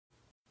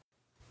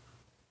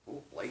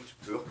light's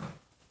poor.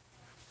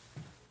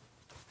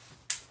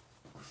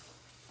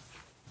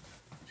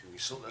 So we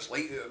sort this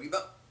light out a wee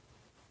bit.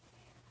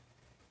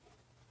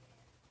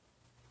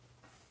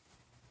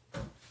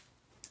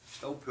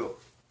 Still poor.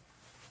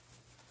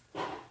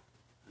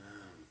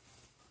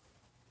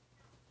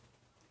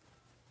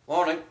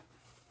 Morning.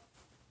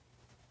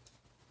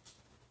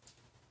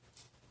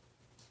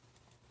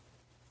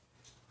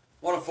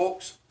 Morning,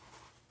 folks.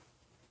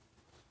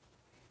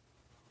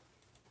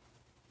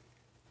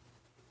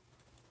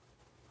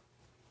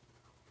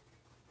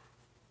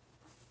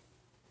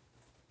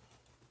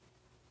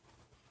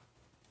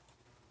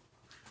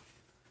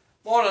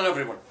 Morning,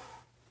 everyone.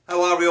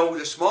 How are we all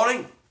this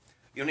morning?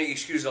 You'll need to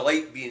excuse the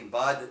light being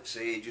bad. It's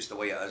just the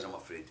way it is, I'm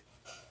afraid.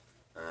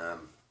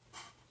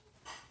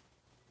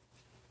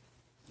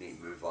 Need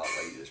to move that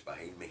light that's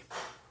behind me.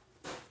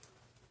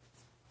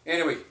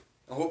 Anyway,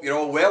 I hope you're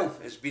all well.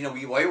 It's been a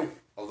wee while,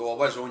 although I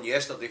was on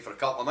yesterday for a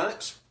couple of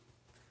minutes.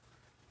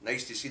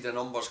 Nice to see the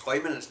numbers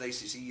climbing. It's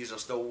nice to see you are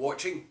still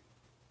watching.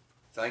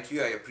 Thank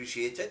you, I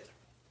appreciate it.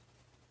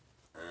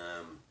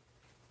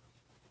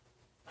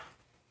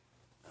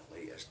 That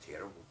light is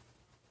terrible.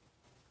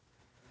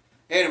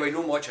 Anyway,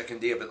 not much I can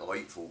do about the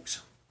light,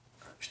 folks.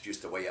 It's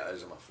just the way it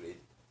is, I'm afraid.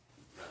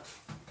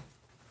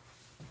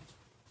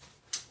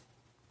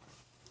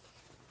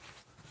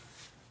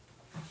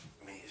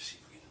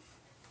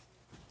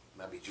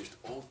 Maybe just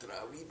alter it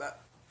a wee bit.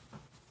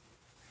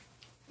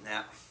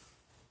 Nah.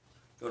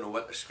 Don't know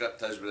what the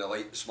script is with the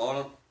light this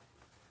morning.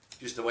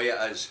 Just the way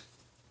it is.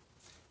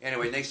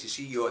 Anyway, nice to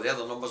see you. The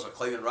other numbers are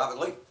climbing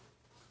rapidly.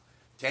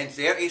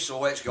 10:30, so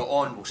let's get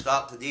on. We'll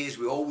start today as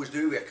we always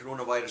do with a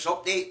coronavirus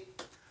update.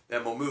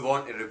 Then we'll move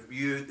on to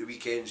review the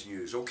weekend's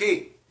news.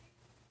 Okay.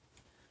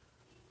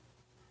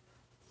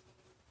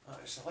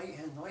 It's the light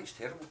here. The light's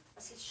terrible.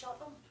 Is it shut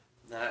on?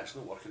 Nah, it's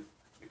not working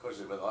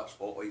because of where that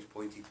spotlight's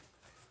pointed.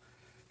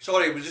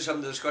 Sorry, we just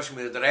having a discussion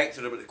with the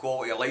director about the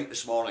quality of light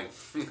this morning.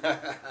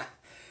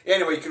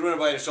 Anyway,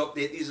 coronavirus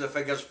update. These are the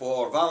figures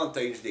for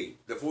Valentine's Day,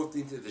 the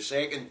 14th of the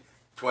 2nd,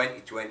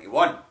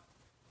 2021.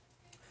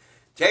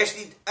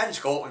 Tested in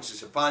Scotland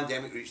since the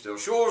pandemic reached our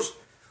shores,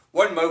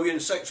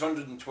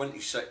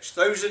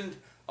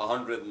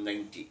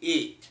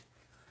 1,626,198.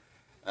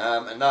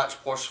 And that's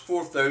plus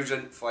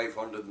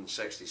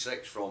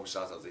 4,566 from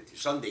Saturday to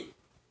Sunday.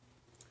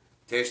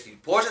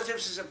 Tested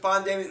positive since the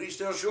pandemic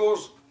reached our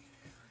shores,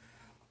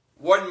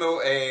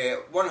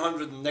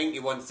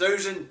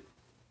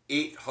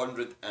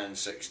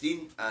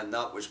 191,816, and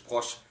that was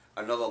plus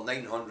another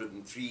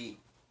 903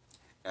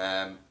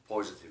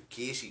 positive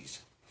cases.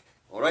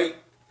 Alright,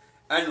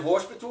 in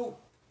hospital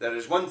there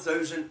is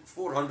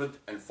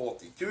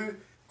 1,442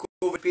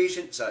 COVID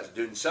patients, that's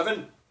down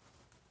 7.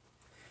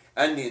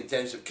 In the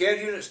intensive care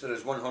units there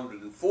is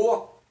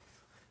 104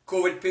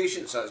 COVID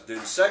patients, that's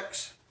down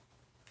 6.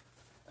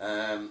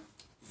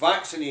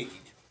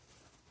 Vaccinated,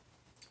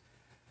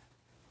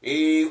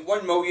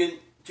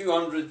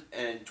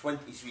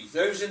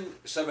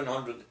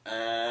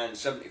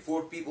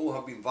 1,223,774 people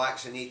have been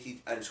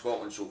vaccinated in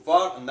Scotland so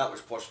far, and that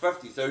was plus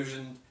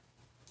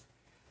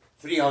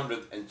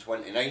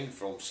 50,329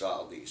 from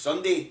Saturday to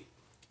Sunday.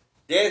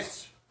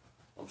 Deaths,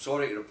 I'm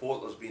sorry to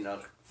report there's been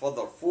a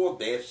further 4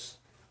 deaths,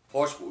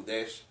 hospital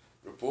deaths,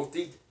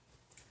 reported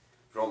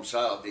from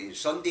Saturday to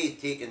Sunday,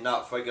 taking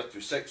that figure to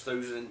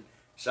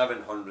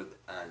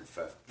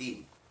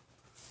 6,715.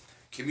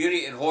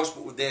 Community and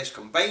hospital deaths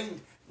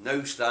combined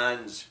now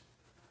stands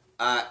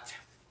at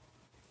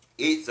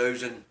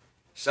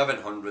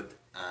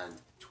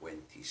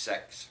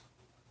 8,726.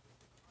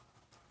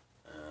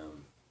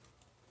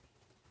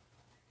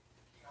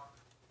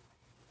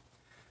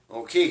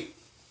 Okay,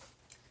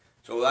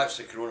 so that's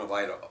the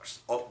coronavirus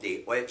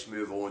update. Let's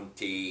move on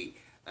to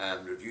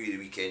review the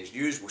weekend's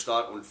news. We'll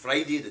start on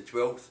Friday, the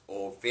 12th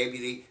of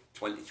February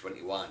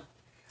 2021.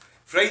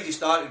 Friday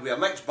started with a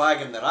mixed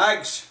bag in the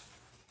rags.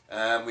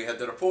 We had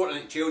the report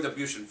on child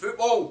abuse in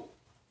football,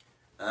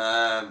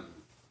 the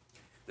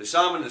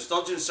Salmon and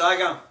Sturgeon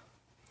saga,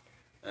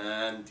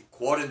 and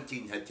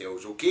quarantine had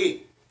tells.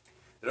 Okay,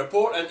 the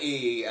report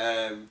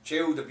into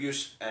child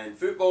abuse in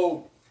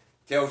football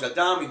tells a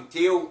damning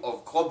tale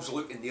of clubs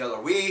looking the other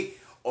way,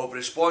 of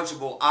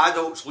responsible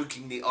adults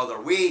looking the other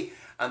way,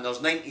 and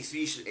there's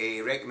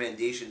 93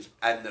 recommendations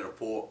in the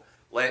report.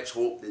 Let's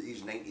hope that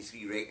these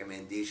 93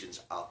 recommendations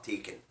are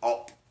taken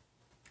up.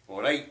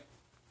 Alright.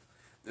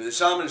 Now, the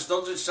Salmon and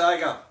Sturgeon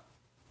saga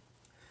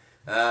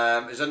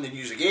is in the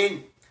news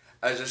again,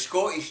 as a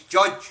Scottish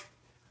judge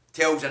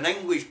tells an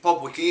English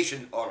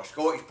publication, or a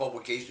Scottish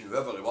publication,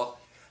 whoever they were,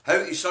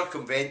 how to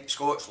circumvent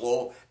Scots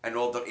law in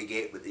order to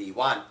get what they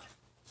want.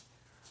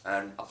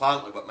 And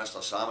apparently what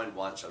Mr. Salmon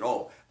wants and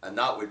all, and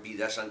that would be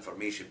this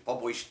information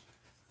published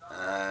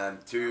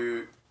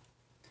to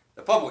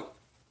the public.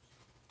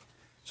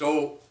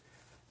 So,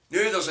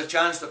 now there's a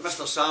chance that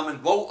Mr.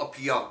 Salmon will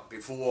appear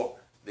before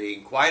the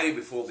inquiry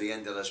before the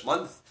end of this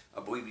month.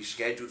 I believe he's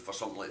scheduled for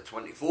something like the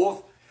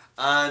 24th,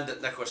 and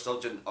Nicola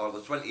Sturgeon, or the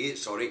 28th,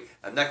 sorry,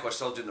 and Nicola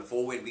Sturgeon the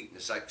following week, the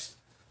 6th.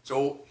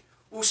 So,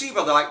 we'll see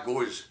where that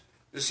goes.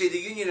 They say the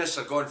Unionists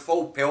are going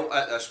full pelt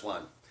at this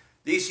one.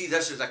 They see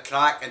this as a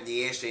crack in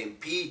the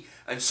SNP,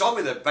 and some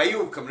of the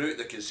bile coming out of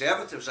the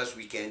Conservatives this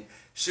weekend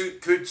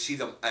could see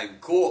them in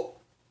court.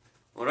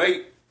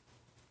 Alright?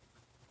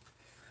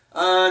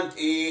 And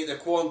the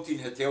quarantine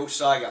hotel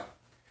saga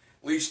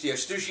leads to a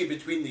stooshy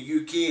between the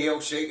UK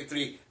Health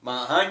Secretary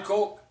Matt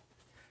Hancock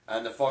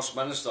and the First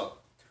Minister,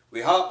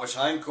 with Harper's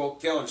Hancock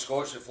telling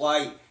Scots to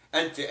fly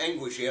into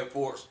English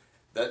airports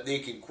that they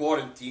can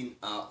quarantine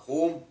at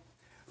home,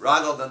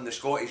 rather than the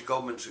Scottish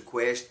Government's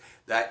request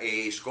that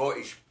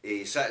Scottish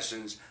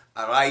citizens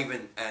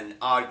arriving in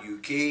our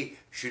UK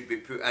should be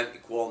put into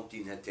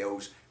quarantine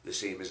hotels the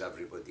same as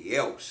everybody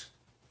else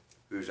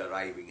who's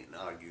arriving in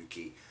our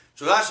UK.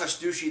 So that's a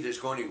stooshy that's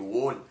going to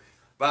go on.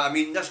 But I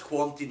mean, this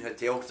quarantine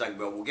hotel thing,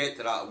 well, we'll get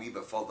to that a wee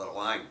bit further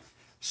along.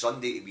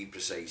 Sunday to be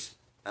precise,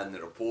 in the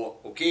report.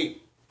 Okay.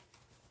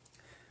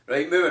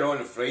 Right, moving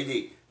on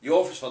Friday. The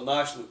Office for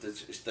National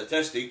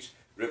Statistics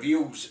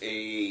reveals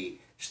a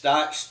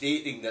stats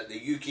stating that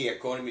the UK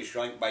economy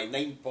shrank by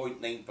 9.9%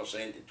 in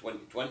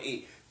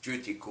 2020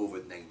 due to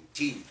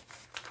COVID-19.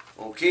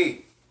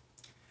 Okay.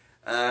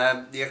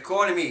 The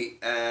economy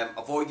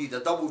avoided a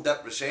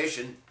double-dip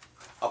recession,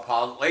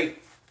 apparently,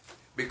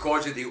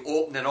 because of the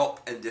opening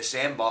up in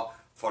December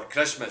for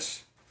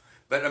Christmas.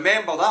 But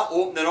remember, that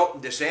opening up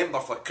in December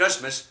for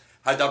Christmas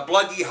had a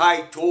bloody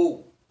high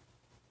toll.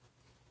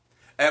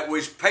 It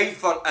was paid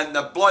for in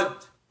the blood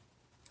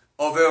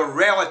of our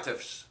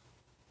relatives.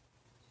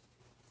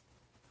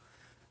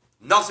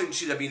 Nothing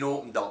should have been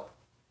opened up.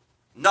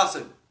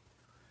 Nothing.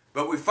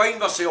 But we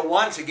find ourselves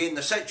once again in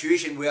a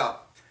situation where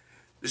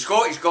the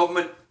Scottish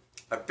Government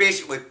are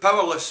basically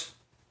powerless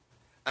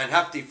and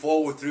have to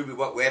follow through with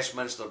what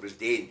Westminster was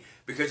doing.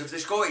 Because if the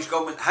Scottish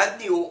Government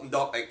hadn't opened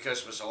up at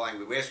Christmas along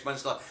with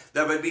Westminster,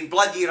 there would have been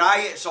bloody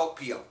riots up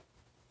here.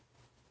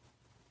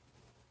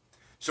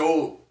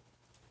 So,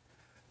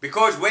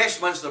 because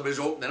Westminster was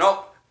opening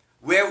up,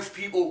 Welsh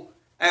people,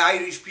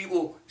 Irish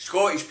people,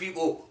 Scottish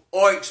people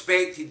all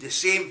expected the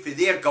same for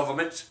their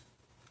governments,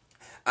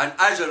 and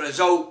as a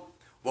result,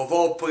 we've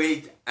all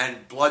played in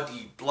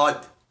bloody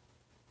blood.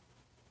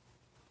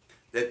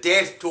 The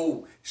death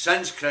toll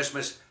since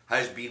Christmas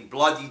has been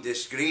bloody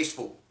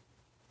disgraceful.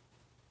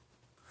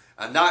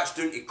 And that's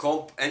due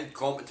to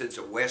incompetence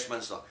at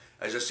Westminster.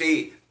 As I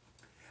say,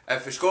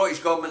 if the Scottish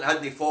Government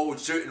hadn't followed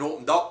suit and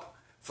opened up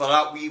for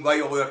that wee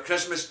while over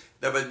Christmas,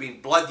 there would have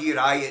been bloody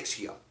riots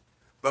here.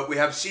 But we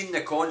have seen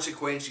the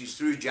consequences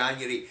through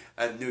January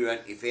and now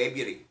into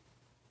February,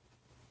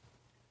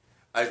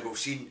 as we've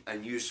seen a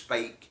new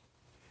spike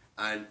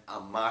and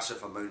a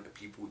massive amount of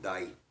people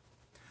die.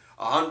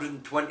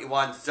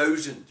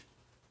 121,000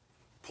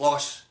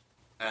 plus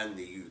in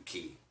the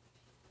UK.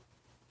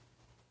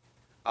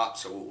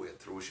 Absolutely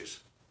atrocious.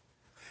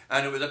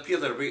 And it would appear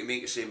they're about to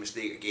make the same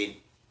mistake again,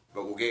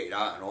 but we'll get to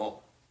that and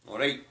all.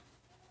 Alright.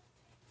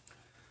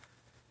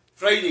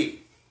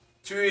 Friday.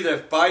 Two of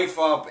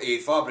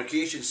the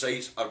fabrication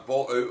sites are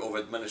bought out of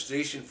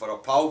administration for a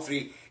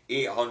paltry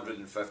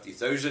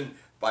 $850,000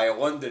 by a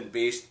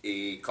London-based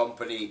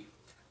company,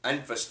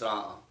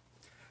 Infostrata.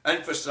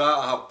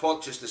 Infostrata have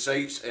purchased the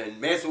sites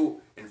in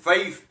Methil in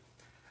Fife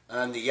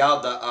and the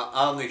yard at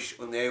Arnish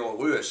on the Isle of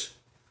Lewis.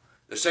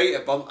 The site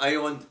at Burnt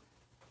Island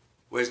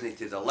wasn't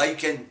to the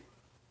liking,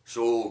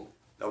 so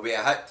there'll be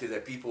a hit to the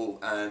people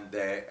and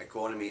the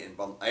economy in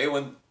Burnt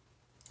Island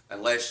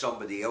unless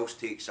somebody else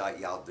takes that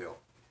yard there.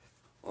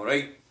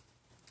 Alright.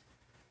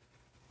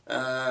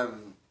 Now,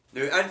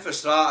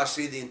 Infostrata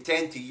say they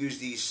intend to use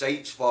these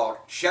sites for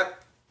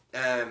ship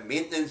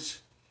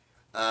maintenance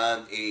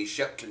and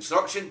ship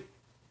construction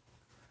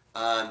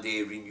and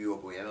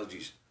renewable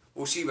energies.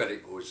 We'll see where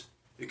it goes.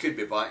 It could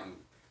be back in,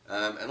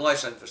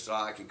 unless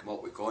Infostrata can come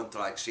up with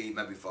contracts, say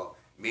maybe for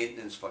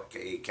maintenance for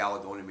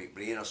Caledonian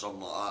McBrain or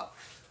something like that,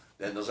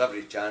 then there's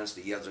every chance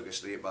the years will go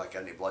straight back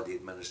into bloody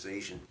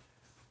administration.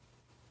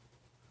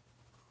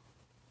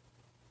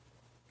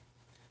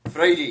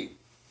 Friday.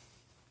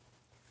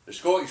 The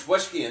Scottish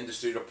whisky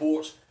industry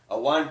reports a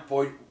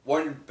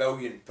 £1.1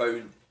 billion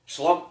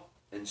slump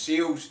in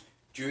sales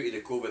due to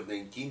the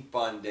COVID-19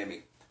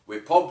 pandemic,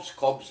 with pubs,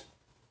 clubs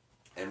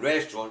and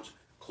restaurants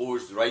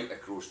closed right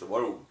across the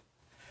world.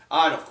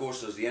 And of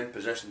course there's the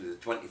imposition of the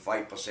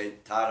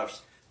 25%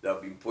 tariffs that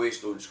have been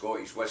placed on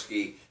Scottish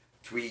whisky,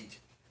 Tweed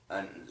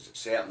and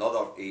certain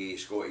other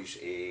Scottish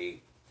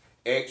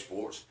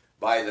exports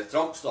by the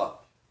Trumpster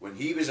when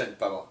he was in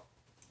power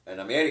in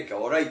America.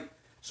 Alright,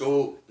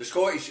 so the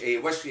Scottish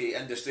whisky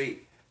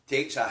industry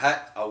takes a hit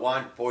of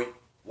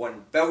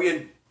 1.1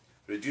 billion,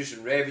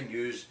 reducing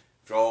revenues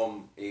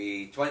from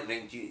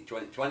 2019 to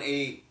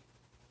 2020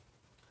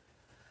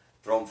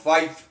 from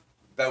 5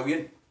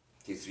 billion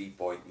to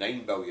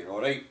 3.9 billion.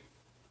 Alright,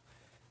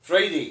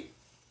 Friday.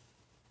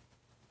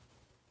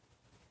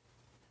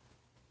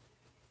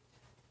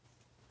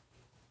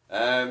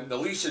 The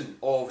leasing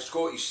of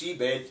Scottish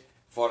seabed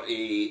for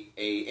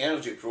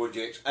energy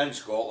projects in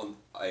Scotland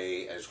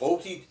is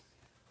halted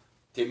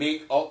to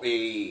make up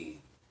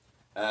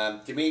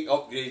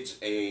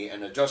upgrades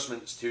and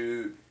adjustments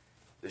to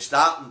the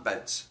starting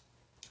bids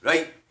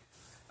Right,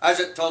 as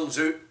it turns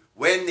out,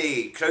 when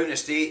the Crown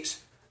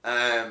Estates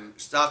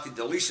started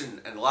the leasing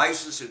and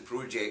licensing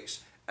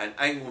projects in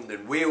England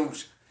and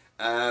Wales,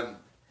 the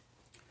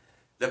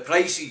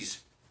prices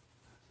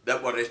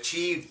that were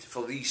achieved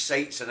for these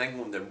sites in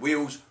England and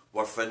Wales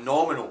were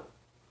phenomenal,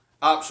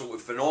 absolutely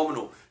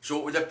phenomenal. So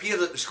it would appear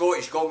that the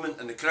Scottish Government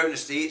and the Crown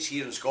Estates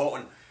here in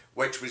Scotland,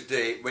 which was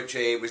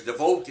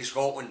devolved to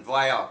Scotland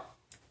via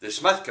the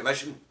Smith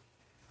Commission,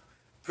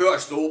 put a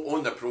stop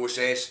on the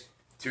process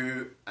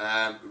to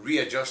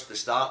readjust the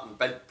starting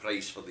bid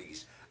price for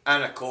these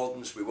in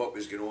accordance with what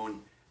was going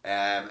on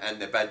in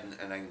the bidding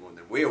in England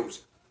and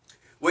Wales,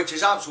 which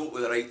is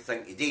absolutely the right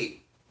thing to do.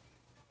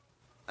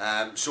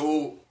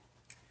 So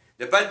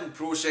the bidding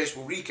process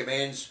will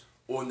recommence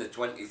on the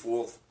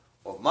 24th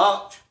of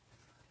March.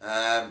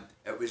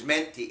 It was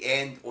meant to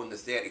end on the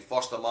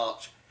 31st of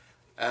March,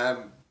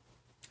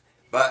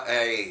 but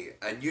a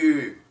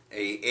new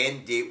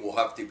end date will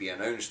have to be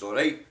announced,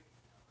 alright?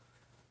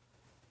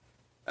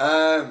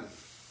 Now,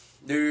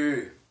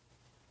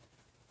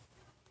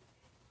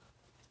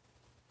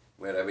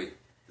 where are we?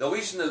 The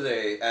leasing of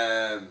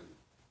the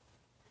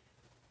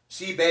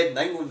seabed in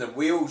England and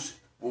Wales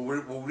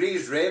will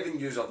raise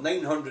revenues of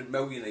 900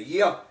 million a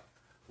year,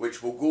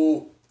 which will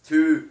go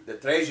to the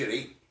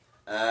Treasury,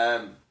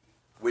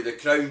 with the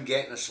Crown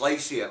getting a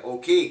slice here,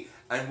 okay?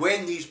 And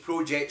when these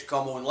projects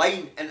come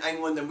online in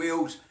England and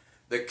Wales,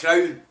 the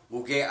Crown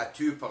will get a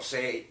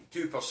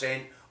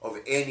 2% of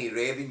any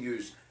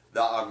revenues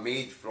that are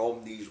made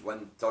from these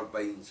wind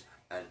turbines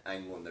in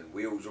England and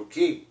Wales,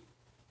 okay?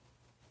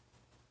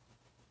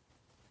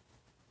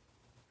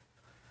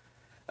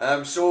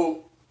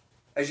 So,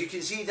 as you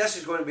can see, this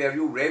is going to be a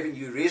real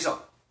revenue raiser.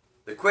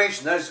 The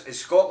question is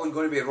Scotland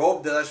going to be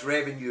robbed of this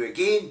revenue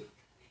again,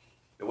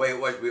 the way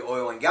it was with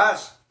oil and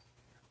gas?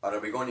 Or are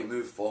we going to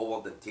move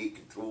forward and take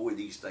control of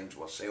these things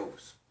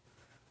ourselves?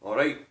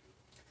 Alright.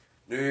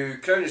 Now,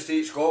 Crown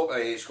Estate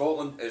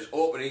Scotland is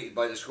operated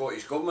by the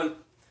Scottish Government,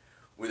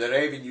 with the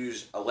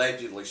revenues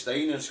allegedly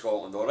staying in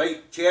Scotland.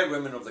 Alright.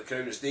 Chairwoman of the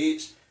Crown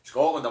Estates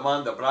Scotland,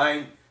 Amanda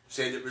Bryan,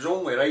 said it was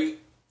only right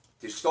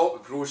to stop the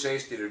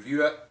process, to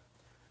review it,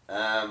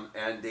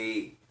 and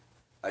they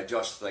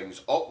adjust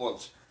things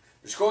upwards.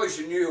 The Scottish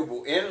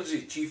Renewable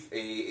Energy Chief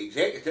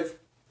Executive,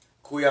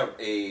 Claire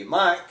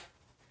Mack,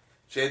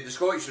 said the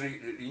Scottish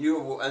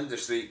renewable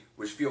industry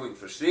was feeling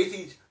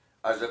frustrated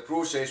as the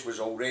process was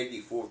already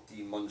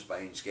 14 months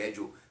behind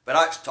schedule. But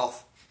that's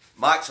tough.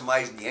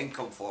 Maximising the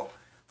income for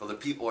the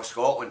people of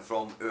Scotland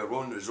from our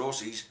own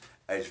resources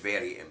is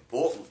very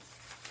important.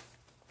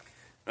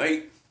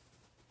 Right?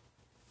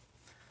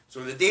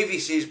 So the Davy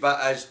says bit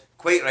is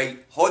quite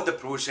right. Hold the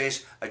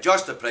process,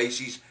 adjust the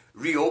prices,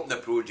 reopen the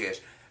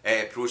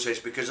process,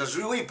 because there's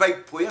really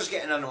big players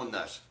getting in on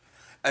this.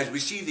 As we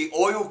see the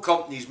oil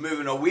companies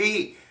moving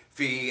away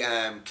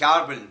from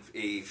carbon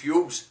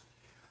fuels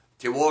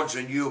towards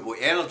renewable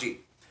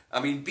energy.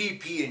 I mean,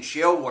 BP and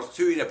Shell were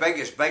two of the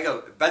biggest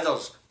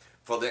bidders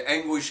for the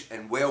English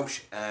and Welsh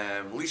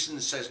leasing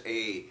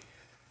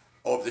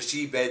of the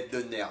seabed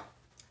down there.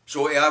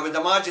 So I would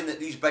imagine that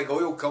these big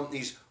oil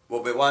companies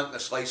will be wanting a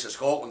slice of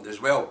Scotland as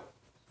well.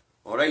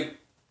 Alright.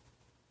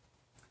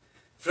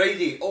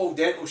 Friday, all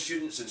dental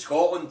students in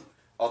Scotland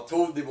are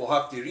told they will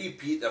have to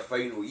repeat their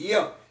final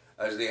year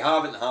as they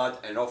haven't had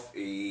enough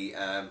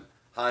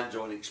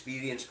hands-on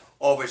experience,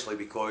 obviously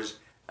because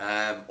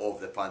of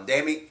the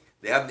pandemic.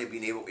 They haven't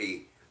been able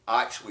to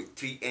actually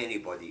treat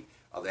anybody,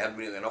 or they haven't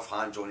really enough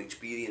hands-on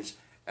experience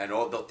in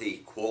order to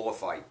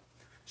qualify.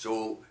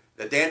 So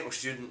the dental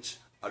students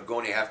are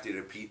going to have to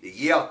repeat the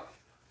year.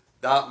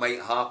 That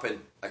might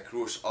happen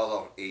across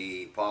other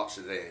parts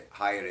of the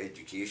higher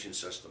education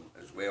system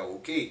as well,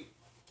 okay?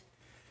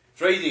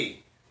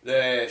 Friday,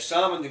 the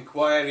Salmond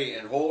inquiry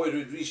in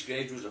Holyrood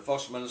reschedules the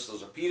First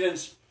Minister's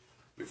appearance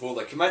before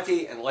the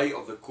committee in light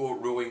of the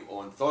court ruling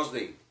on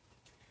Thursday.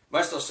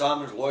 Mr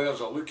Salmond's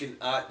lawyers are looking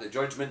at the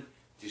judgment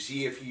to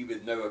see if he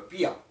would now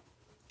appear.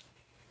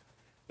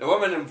 The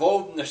women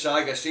involved in the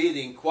saga say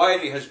the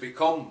inquiry has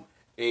become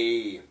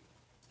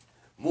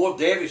more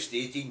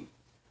devastating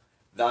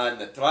than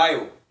the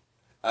trial,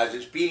 as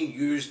it's being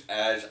used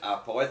as a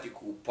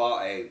political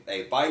by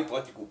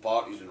political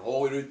parties in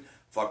Holyrood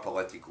for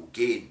political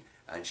gain.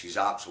 And she's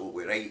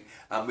absolutely right.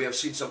 And we have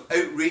seen some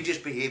outrageous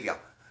behaviour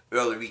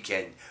over the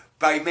weekend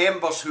by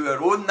members who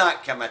are on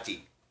that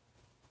committee.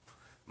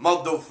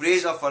 Murdo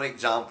Fraser, for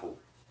example,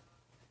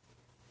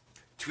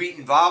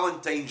 tweeting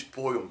Valentine's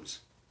poems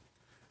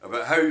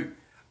about how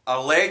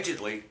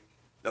allegedly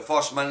the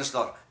First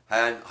Minister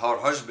and her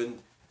husband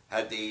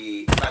had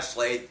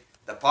misled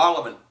the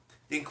Parliament.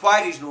 The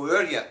inquiry's not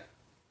over yet.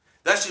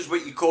 This is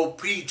what you call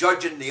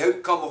prejudging the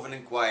outcome of an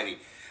inquiry.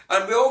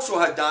 And we also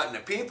had that in the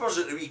papers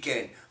at the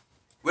weekend,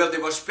 where they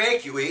were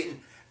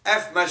speculating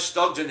if Miss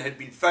Sturgeon had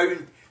been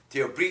found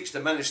to have breached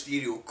the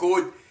ministerial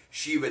code,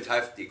 she would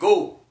have to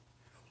go.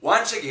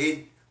 Once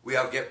again, we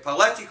have got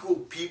political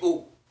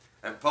people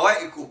and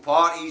political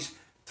parties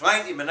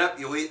trying to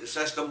manipulate the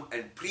system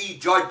and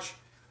prejudge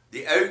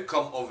the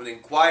outcome of an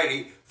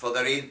inquiry for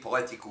their own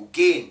political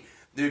gain.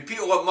 the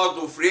people like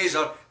Murdo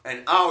Fraser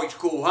and Alex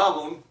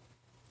Cole-Hamilton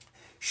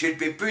should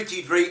be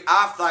booted right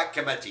off that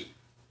committee,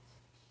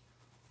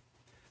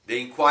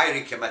 the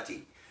inquiry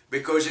committee,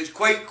 because it's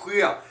quite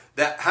clear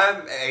that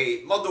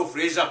Murdo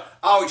Fraser,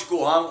 Alex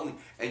Cole-Hamilton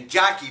and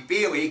Jackie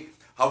Bailey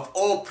have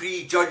all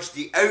prejudged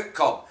the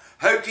outcome.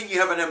 How can you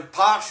have an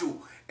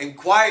impartial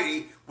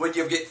inquiry when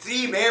you've got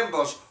 3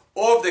 members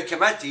of the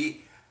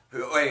committee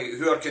who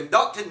are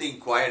conducting the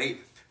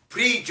inquiry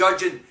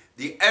prejudging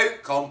the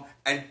outcome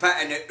and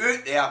putting it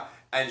out there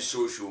in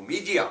social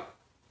media?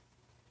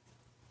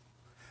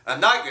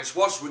 And that gets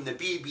worse when the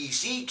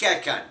BBC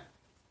kick in.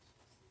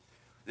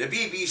 The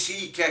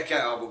BBC kick in,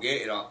 I will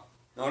get to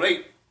that.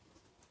 Alright?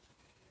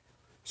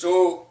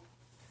 So,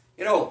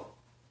 you know,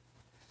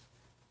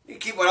 you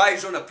keep our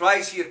eyes on the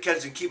prize here,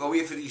 kids, and keep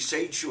away from these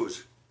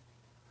sideshows.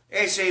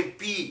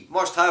 SNP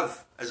must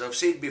have, as I've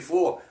said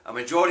before, a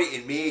majority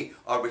in May,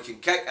 or we can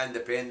kick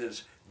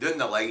independence down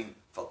the line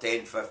for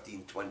 10,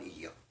 15, 20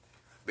 years.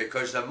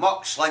 Because the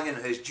muck slinging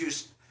has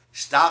just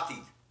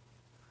started.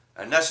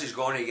 And this is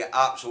going to get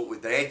absolutely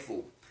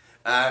dreadful.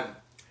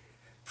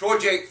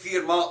 Project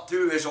Fear Mark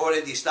 2 has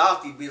already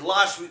started.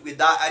 Last week with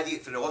that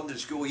idiot for the London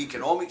School of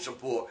Economics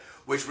report,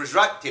 which was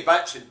ripped to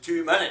bits in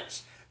 2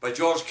 minutes by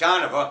George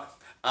Canavan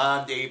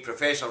and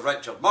Professor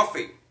Richard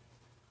Murphy.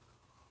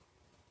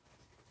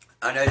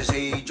 And as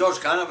George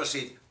Canavan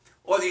said,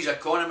 all these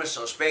economists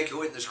are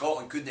speculating that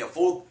Scotland couldn't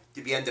afford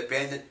to be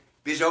independent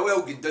because they're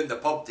well going down the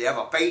pub to have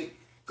a pint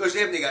because they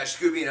haven't got a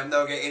Scooby and them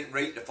never get anything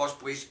right in the first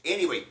place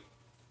anyway.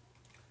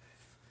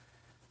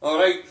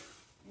 Alright,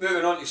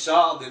 moving on to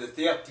Saturday the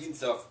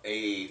 13th of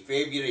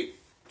February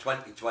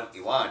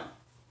 2021.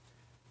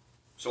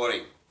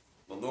 Sorry,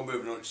 we're not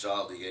moving on to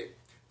Saturday yet.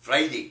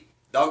 Friday,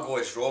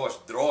 Douglas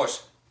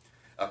Ross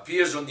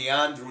appears on the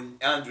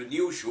Andrew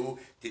Neil show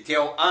to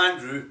tell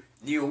Andrew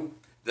Neil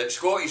that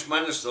Scottish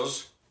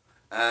ministers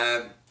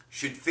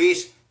should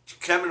face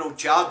criminal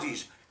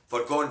charges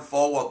for going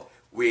forward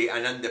with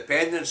an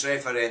independence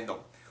referendum,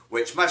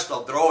 which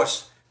Mr.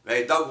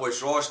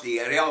 Douglas Ross, the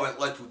irrelevant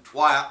little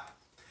twat,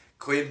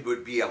 claimed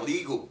would be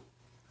illegal.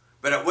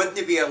 But it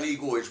wouldn't be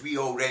illegal, as we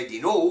already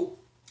know,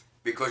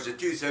 because the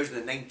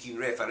 2019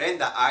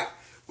 Referenda Act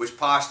was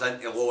passed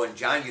into law in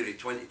January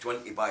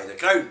 2020 by the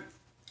Crown.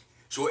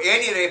 So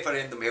any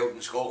referendum held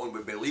in Scotland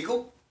would be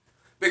legal,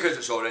 because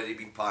it's already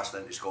been passed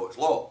into Scottish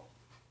law.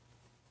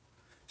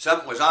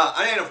 Simple as that.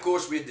 And then of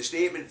course we had the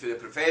statement for the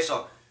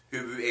professor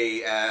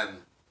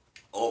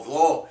of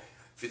law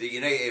for the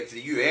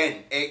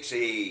UN,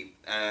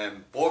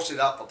 boss of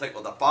that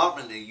particular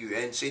department in the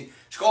UN, saying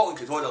Scotland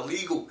could hold a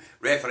legal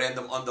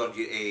referendum under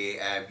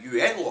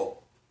UN law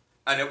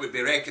and it would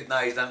be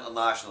recognised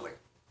internationally.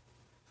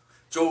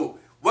 So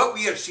what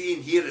we are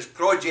seeing here is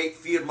Project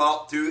Fear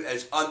Mark 2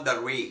 is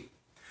underway.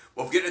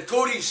 We've got the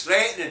Tories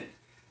threatening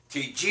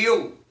to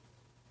jail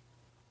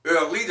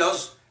our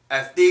leaders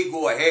if they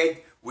go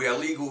ahead with a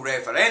legal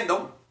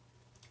referendum,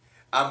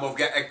 and we've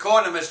got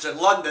economists in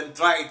London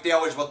trying to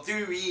tell us we're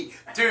too wee,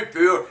 too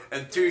poor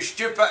and too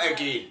stupid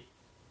again.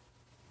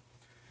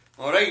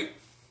 Alright?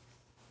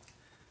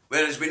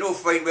 Whereas we know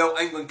fine well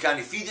England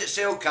can't feed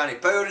itself,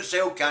 can't power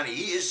itself, can't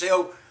eat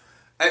itself.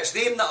 It's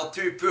them that are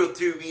too poor,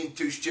 too wee and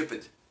too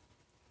stupid.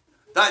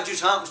 That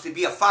just happens to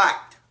be a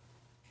fact.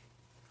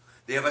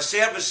 They have a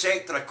service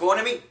sector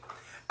economy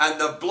and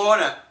they've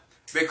blown it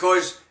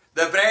because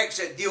the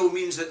Brexit deal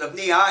means that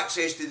they've no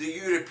access to the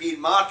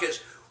European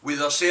markets with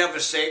their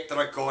service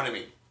sector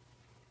economy.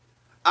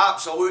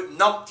 Absolute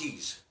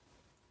numpties.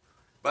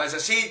 But as I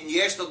said in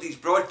yesterday's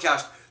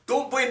broadcast,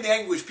 don't blame the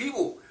English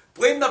people,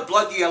 blame the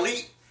bloody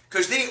elite,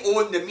 because they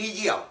own the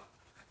media.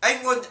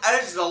 England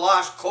is the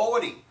last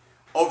colony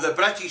of the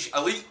British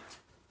elite.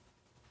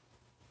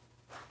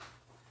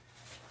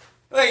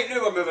 Right,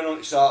 now we're moving on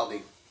to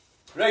Saturday.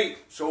 Right,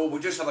 so we'll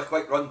just have a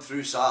quick run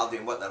through Saturday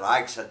and what the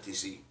rags had to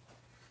say.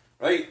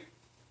 Right.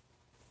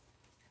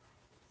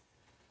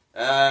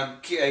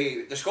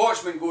 The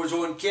Scotsman goes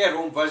on care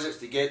home visits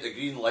to get the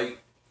green light.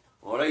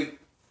 Alright.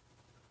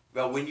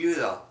 Well, we knew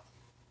that.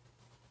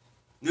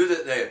 Knew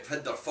that they've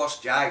had their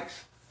first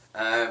Jags.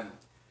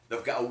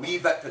 They've got a wee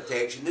bit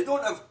protection. They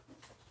don't have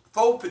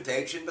full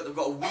protection, but they've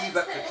got a wee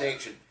bit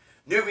protection.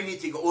 Now we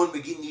need to go on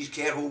with getting these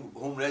care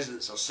home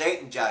residents their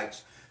second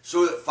Jags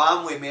so that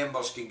family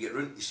members can get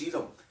round to see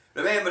them.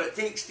 Remember, it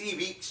takes 3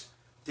 weeks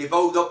to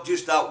build up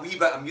just that wee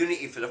bit of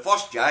immunity for the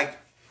first Jag,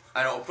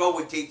 and it'll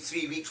probably take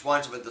 3 weeks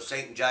once I've had the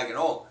second Jag and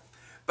all.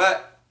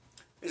 But,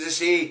 as I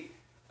say,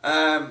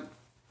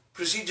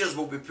 procedures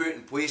will be put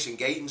in place and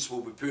guidance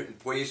will be put in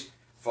place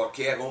for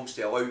care homes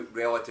to allow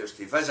relatives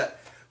to visit.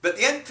 But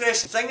the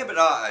interesting thing about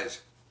that is,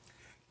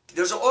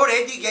 there's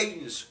already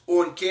guidance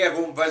on care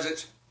home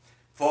visits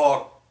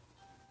for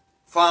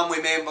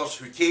family members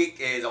who take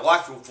the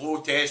lateral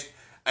flow test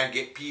and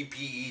get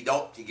PPE'd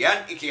up to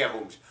get into care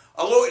homes.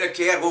 A lot of the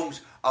care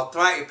homes are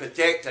trying to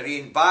protect their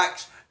own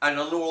backs and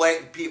they're not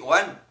letting people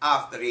in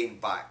after their own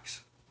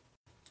backs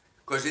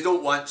because they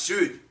don't want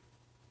sued.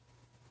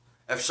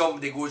 If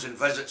somebody goes and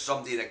visits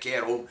somebody in a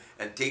care home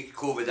and takes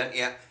COVID into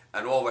it,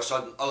 and all of a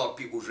sudden other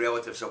people's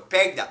relatives have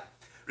pegged it.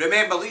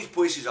 Remember, these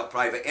places are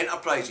private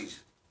enterprises.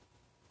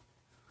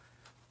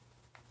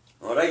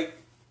 Alright,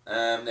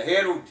 the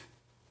Herald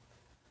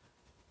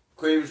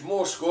claims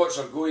more Scots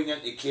are going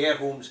into care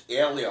homes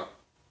earlier.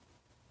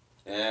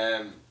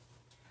 And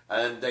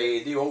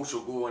they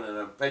also go on an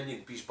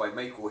opinion piece by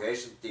Michael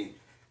Heseltine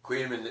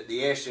claiming that the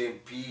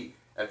SNP,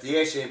 if the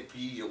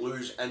SNP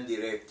lose Indy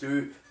Rev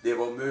 2, they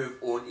will move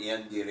on to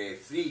Indy Rev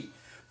 3.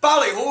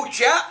 Ballyhoo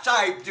chaps,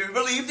 I do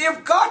believe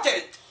they've got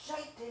it!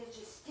 Shite, they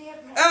just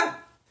scared me.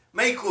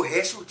 Michael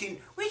Heseltine,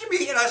 what do you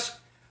make of this?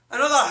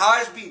 Another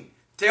has-been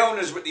telling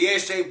us what the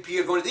SNP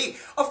are going to do.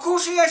 Of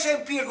course the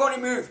SNP are going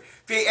to move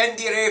from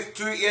Indy Rev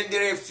 2 to Indy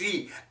Rev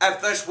 3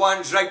 if this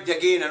one's rigged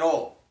again and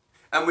all,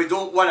 and we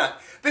don't win it.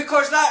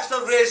 Because that's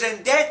the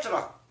raison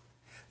d'etre.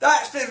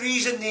 That's the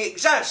reason they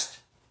exist.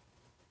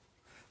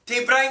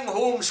 To bring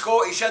home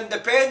Scottish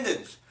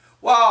independence.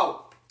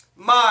 Wow,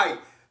 Michael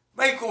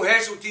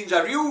Heseltine's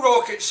a real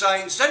rocket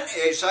scientist,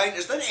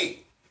 isn't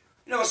he?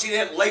 You never seen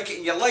anything like it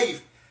in your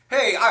life.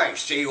 Hey, I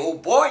say,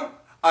 old boy,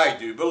 I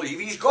do believe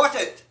he's got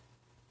it.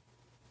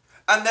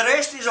 And the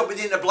rest of us will be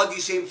doing the bloody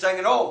same thing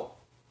and all.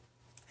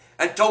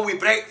 Until we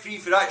break free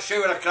for that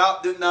shower of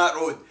crap down that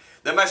road.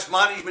 The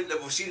mismanagement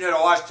that we've seen in the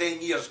last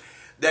 10 years.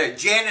 The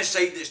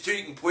genocide that's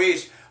taking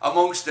place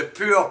amongst the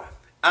poor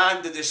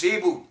and the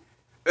disabled.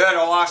 Over the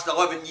last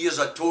 11 years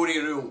of Tory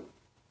rule.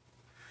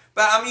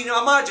 But I mean,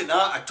 imagine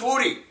that, a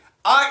Tory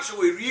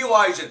actually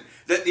realising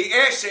that the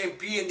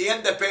SNP and the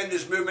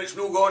independence movement's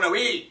not gone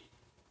away.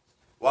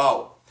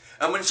 Wow.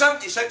 And when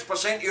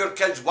 76% of your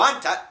kids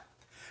want it,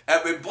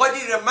 it would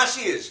bloody remiss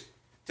of us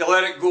to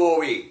let it go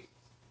away.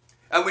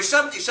 And with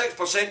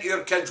 76% of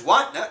your kids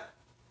wanting it,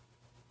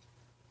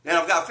 then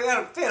I've got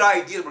a fair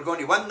idea we're going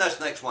to win this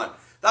next one.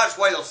 That's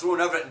why they're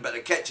throwing everything but the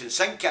kitchen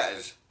sink at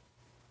us.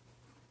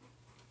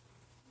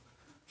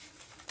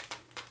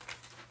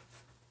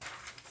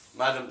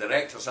 Madam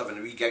Director's having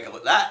a wee giggle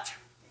at that.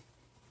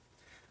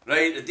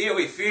 Right, the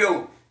Daily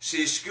Field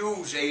says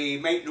schools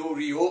might not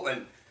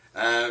reopen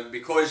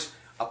because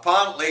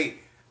apparently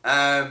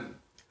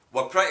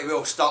we're pretty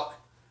well stuck.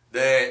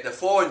 The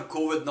falling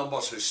COVID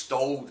numbers have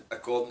stalled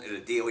according to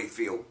the Daily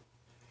Field.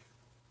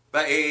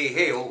 But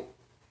hey,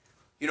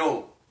 you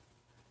know,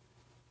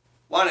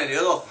 one or the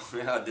other,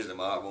 it doesn't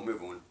matter, we'll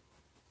move on.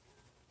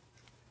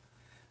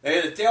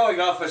 The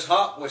Telegraph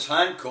was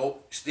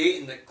handcuffed,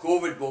 stating that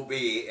COVID will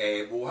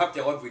be, we'll have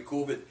to live with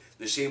COVID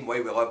the same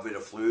way we live with the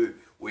flu,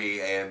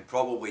 with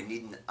probably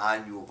needing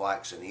annual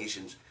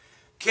vaccinations.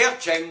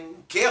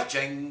 Kerching,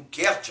 kerching,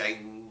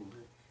 kerching.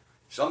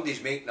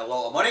 Somebody's making a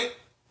lot of money.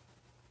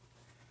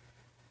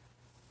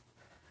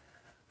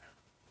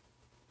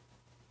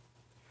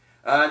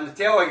 And the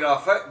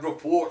Telegraph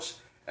reports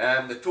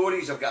the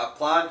Tories have got a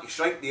plan to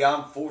shrink the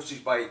armed forces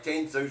by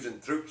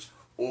 10,000 troops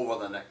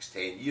over the next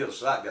 10 years.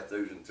 So that'd be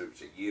 1,000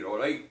 troops a year,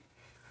 alright?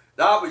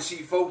 That would see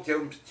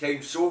full-time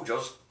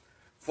soldiers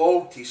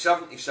fall to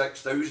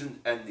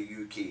 76,000 in the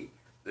UK.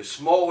 The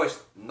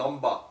smallest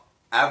number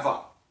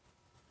ever.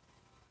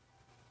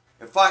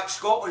 In fact,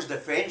 Scotland's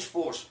Defence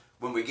Force,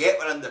 when we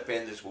get our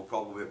independence, will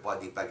probably be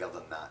bloody bigger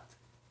than that.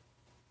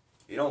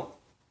 You know?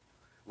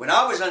 When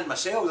I was in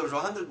myself, there was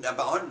about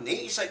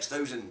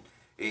 186,000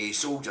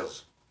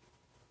 soldiers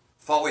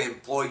fully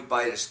employed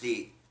by the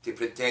state to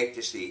protect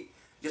the state.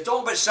 You're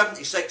talking about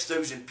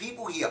 76,000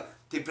 people here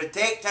to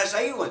protect this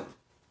island.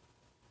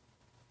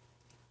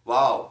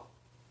 Wow.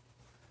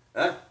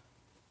 Huh?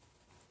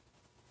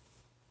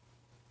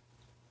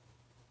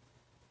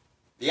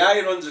 The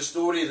Eye runs a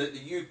story that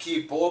the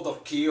UK border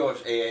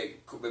chaos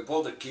and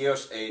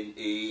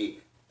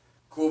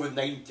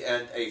COVID-19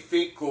 and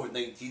fake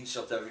COVID-19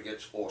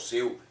 certificates for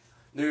sale.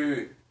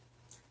 Now,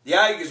 the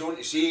Eye goes on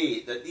to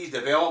say that these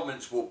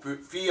developments will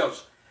put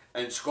fears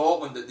in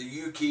Scotland that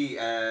the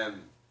UK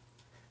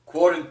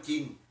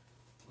quarantine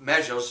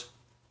measures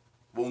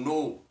will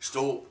no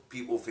stop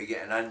people from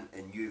getting in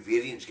and new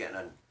variants getting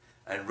in,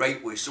 and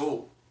rightly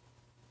so.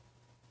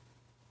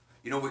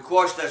 You know, we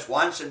quashed this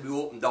once and we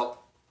opened up.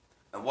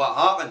 And what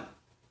happened?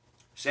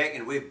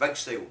 Second wave, big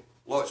style,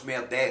 lots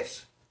more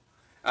deaths.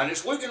 And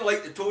it's looking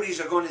like the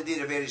Tories are going to do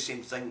the very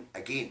same thing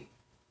again.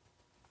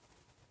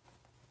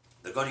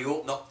 They're going to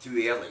open up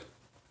too early.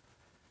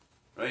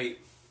 Right?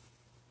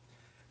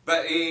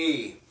 But,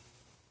 you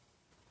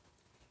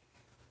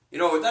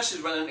know, this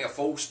has went into a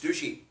false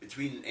douchey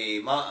between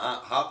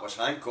Matt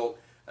Harper-Hancock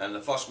and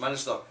the First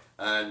Minister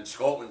and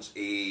Scotland's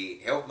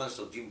Health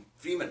Minister, Jim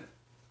Freeman.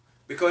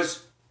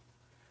 Because,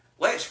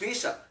 let's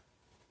face it,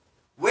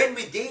 when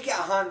we do get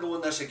a handle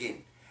on this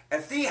again,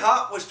 if they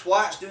heartless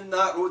twats doing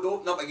that road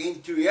open up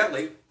again too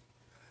early,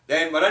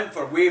 then we're in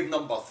for wave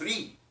number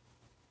 3.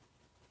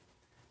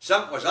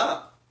 Simple as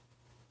that.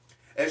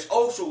 It's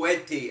also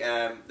led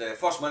to the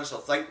First Minister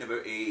thinking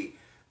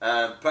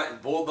about putting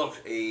border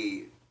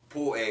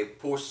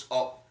posts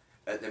up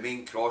at the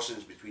main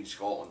crossings between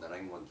Scotland and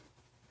England.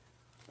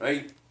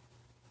 Right?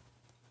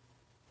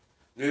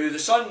 Now, the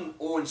Sun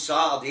on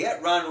Saturday,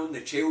 it ran on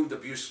the child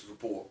abuse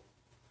report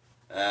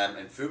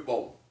in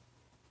football,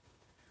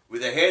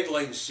 with the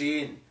headlines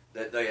saying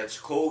that there is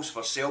calls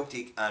for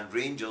Celtic and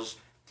Rangers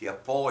to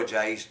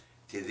apologise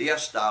to their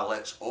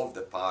starlets of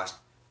the past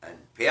in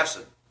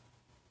person.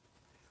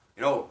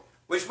 You know,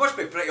 which must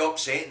be pretty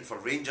upsetting for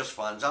Rangers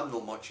fans. I'm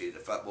not much of the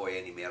football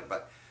anymore,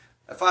 but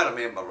if I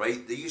remember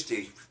right, they used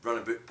to run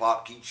about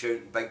Parkhead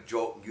shouting Big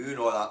Jock and you and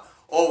all that.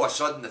 All of a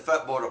sudden the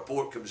football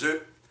report comes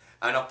out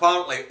and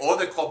apparently all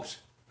the clubs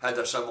had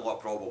a similar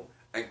problem,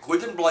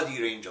 including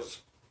bloody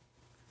Rangers.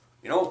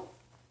 You know?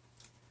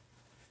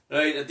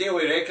 Right, the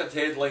Daily Record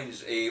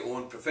headlines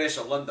on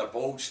Professor Linda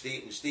Bald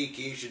stating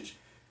staycations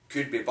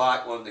could be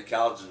back on the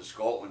cards in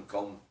Scotland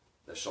come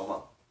the summer.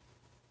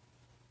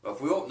 But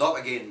if we open up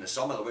again in the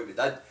summer the way we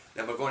did,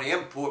 then we're going to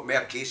import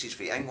more cases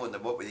for England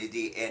than what we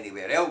do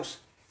anywhere else.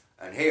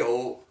 And hey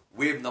ho,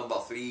 wave number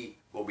 3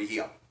 will be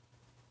here.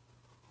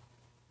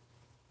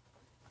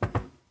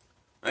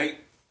 Right.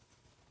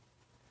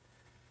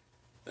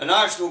 The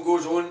National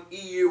goes on,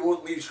 EU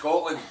won't leave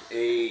Scotland.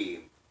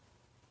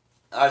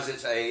 As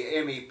its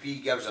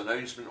MEP gives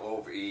announcement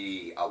of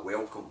a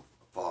welcome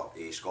for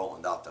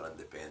Scotland after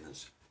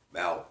independence.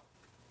 Well,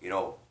 you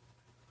know,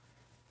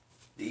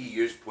 the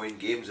EU's playing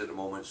games at the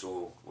moment,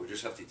 so we'll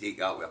just have to take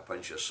that with a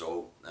pinch of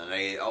salt.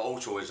 And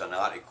also is an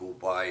article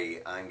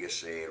by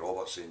Angus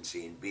Robertson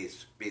saying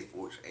both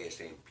votes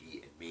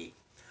SNP and me.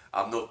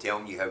 I'm not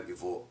telling you how to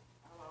vote.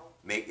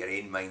 Make your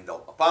own mind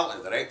up.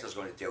 Apparently the director's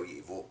going to tell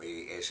you to vote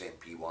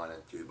SNP 1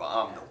 and 2, but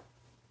I'm not.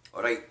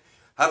 Alright,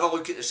 have a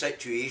look at the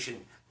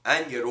situation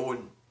in your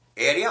own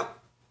area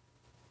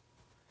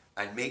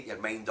and make your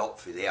mind up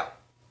for there.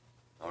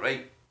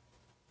 Alright.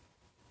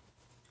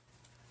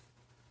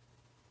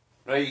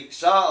 Right,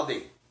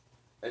 Saturday,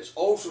 it's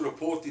also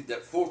reported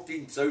that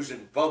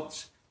 14,000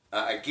 birds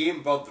at a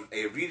game bird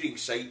rearing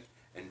site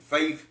in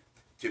Fife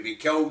to be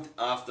killed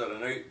after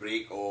an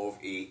outbreak of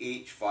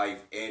a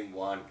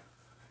H5N1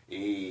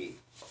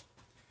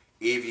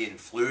 avian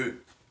flu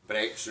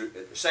breaks out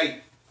at the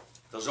site.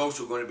 There's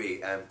also going to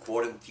be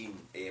quarantine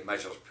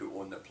measures put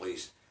on the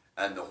place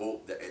in the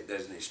hope that it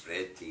doesn't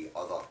spread to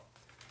other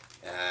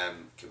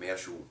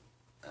commercial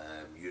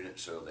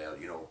units out there,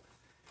 you know,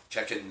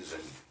 chickens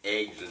and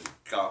eggs and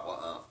crap like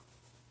that.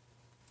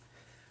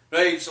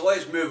 Right, so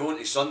let's move on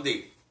to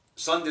Sunday.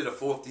 Sunday the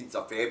 14th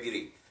of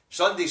February.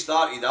 Sunday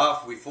started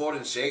off with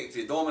Foreign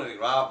Secretary Dominic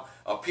Raab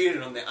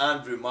appearing on the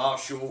Andrew Marr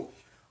show,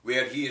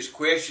 where he is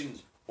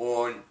questioned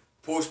on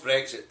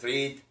post-Brexit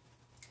trade,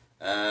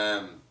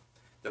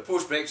 the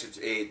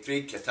post-Brexit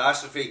trade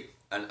catastrophe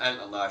and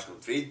international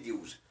trade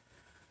deals.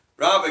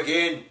 Raab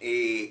again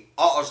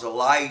utters the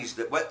lies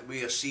that what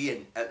we are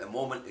seeing at the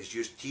moment is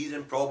just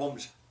teething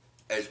problems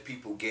as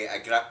people get a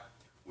grip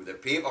with their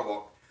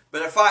paperwork.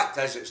 But the fact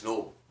is it's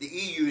no. The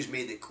EU's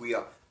made it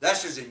clear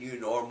this is the new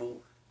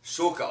normal.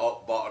 Soak it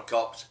up,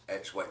 buttercups.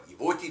 It's what you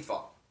voted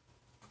for.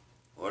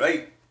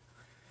 Alright.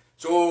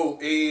 So,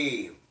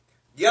 the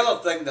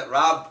other thing that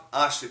Raab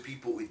asks the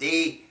people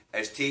today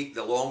is take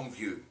the long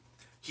view.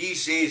 He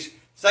says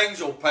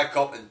things will pick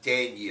up in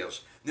 10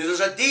 years. Now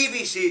there's a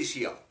Davy says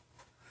here.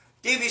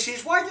 Davy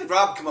says, why did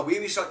Raab come away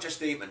with such a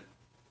statement?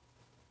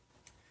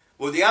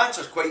 Well, the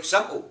answer is quite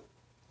simple.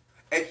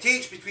 It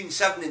takes between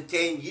 7 and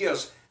 10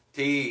 years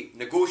to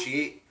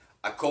negotiate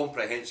a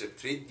comprehensive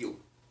trade deal.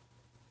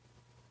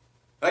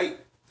 Right?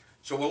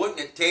 So we're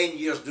looking at 10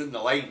 years down the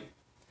line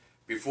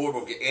before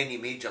we'll get any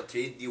major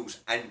trade deals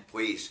in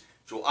place.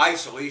 So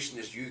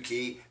isolationist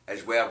UK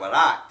is where we're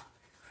at.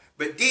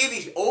 But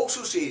Davy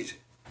also says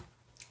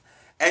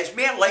it's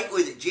more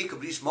likely that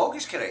Jacob Rees-Mogg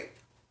is correct.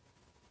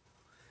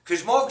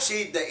 Because Mogg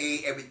said that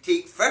it would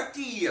take 50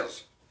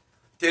 years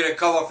to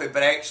recover for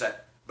Brexit,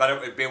 but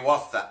it would be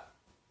worth it.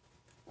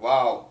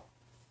 Wow.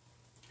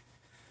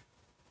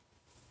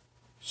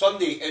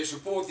 Sunday, it's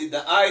reported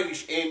that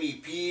Irish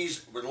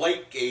MEPs would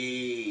like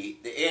the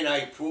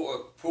NI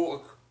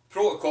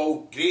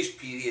protocol grace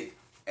period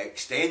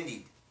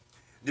extended.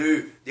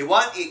 Now, they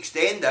want to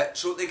extend it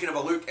so they can have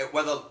a look at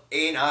whether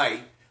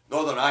NI,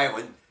 Northern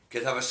Ireland,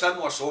 could have a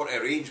similar sort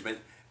of arrangement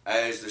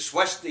as the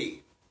Swiss do.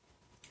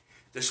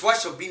 The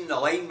Swiss have been in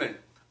alignment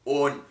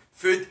on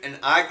food and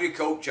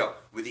agriculture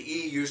with the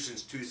EU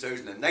since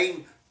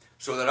 2009,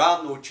 so there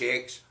are no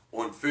checks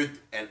on food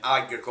and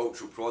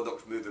agricultural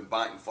products moving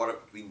back and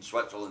forth between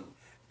Switzerland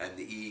and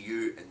the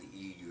EU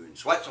and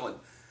Switzerland.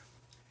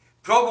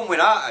 Problem with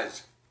that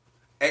is,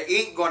 it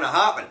ain't going to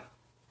happen.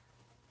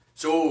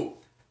 So,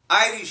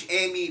 Irish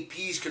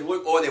MEPs can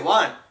look all they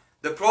want.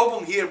 The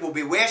problem here will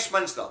be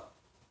Westminster.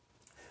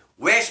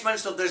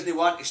 Westminster doesn't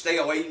want to stay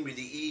aligned with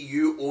the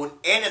EU on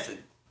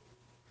anything,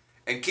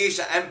 in case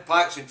it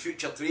impacts on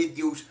future trade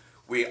deals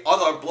with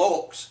other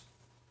blocs,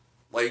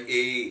 like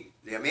the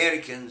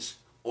Americans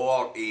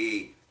or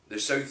the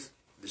South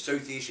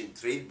Asian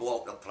trade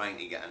bloc they're trying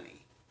to get into.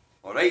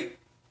 Alright?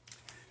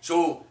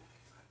 So,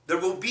 there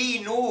will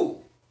be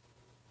no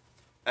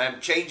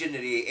changing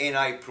the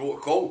NI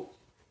protocol,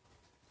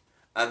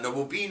 and there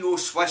will be no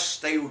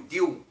Swiss-style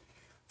deal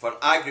for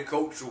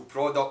agricultural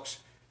products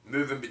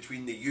moving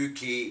between the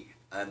UK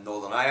and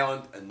Northern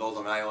Ireland and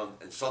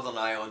Southern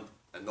Ireland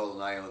and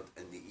Northern Ireland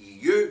and the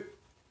EU.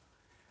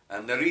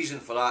 And the reason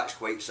for that is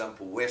quite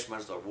simple.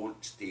 Westminster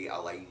won't stay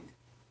aligned.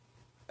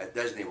 It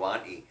doesn't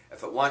want to.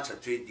 If it wants a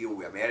trade deal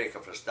with America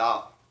for a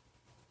start,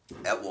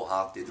 it will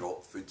have to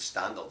drop food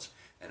standards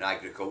and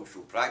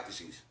agricultural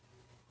practices.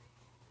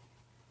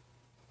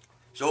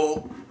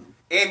 So,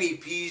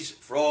 MEPs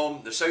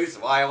from the south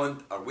of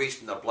Ireland are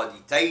wasting their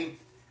bloody time,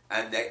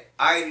 and the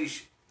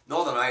Irish,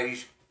 Northern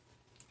Irish,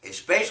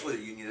 especially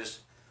the Unionists,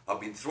 have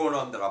been thrown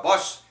under a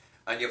bus.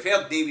 And you've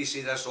heard Davy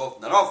say this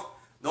often enough,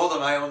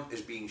 Northern Ireland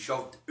is being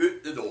shoved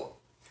out the door.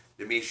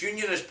 The most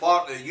unionist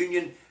part of the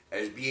union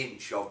is being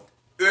shoved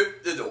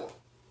out the door.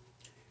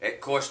 It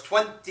costs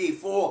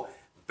 24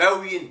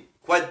 billion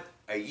quid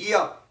a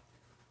year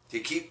to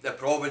keep the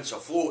province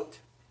afloat.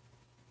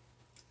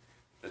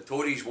 The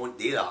Tories won't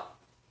do that.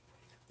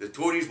 The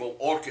Tories will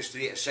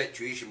orchestrate a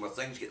situation where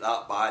things get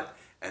that bad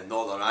in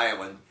Northern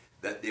Ireland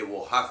that they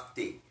will have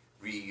to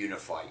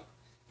reunify.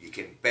 You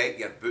can bet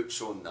your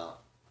boots on that.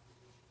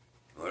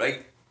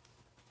 Alright?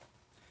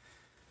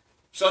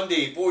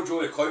 Sunday,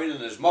 Bojo the Clown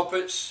and his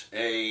Muppets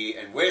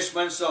in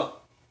Westminster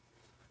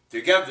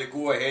to give the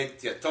go-ahead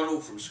to a tunnel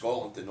from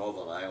Scotland to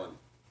Northern Ireland.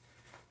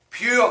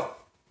 Pure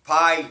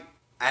pie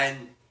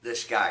in the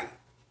sky.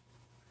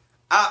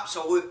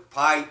 Absolute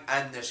pie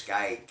in the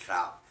sky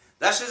crap.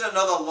 This is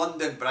another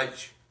London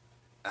Bridge.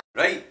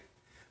 Right?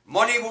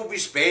 Money will be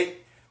spent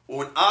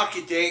on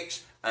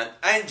architects and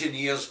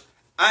engineers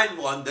in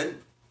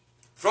London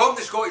from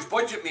the Scottish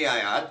budget, may I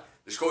add,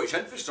 the Scottish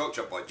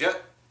infrastructure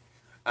budget,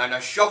 and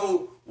a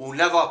shovel will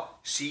never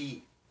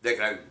see the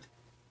ground.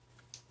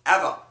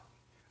 Ever.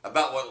 A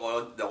bit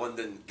like the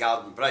London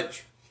Garden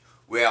Bridge,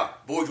 where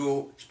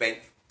Bojo spent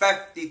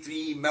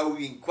 53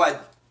 million quid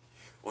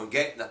on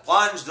getting the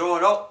plans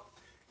drawn up,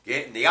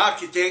 getting the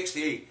architects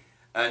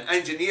and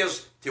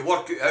engineers to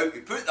work out how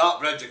to put that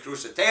bridge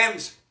across the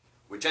Thames,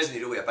 which isn't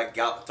really a big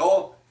gap at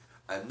all,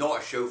 and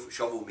not a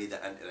shovel made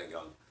it into the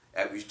ground.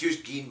 It was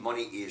just giving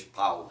money to his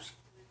pals.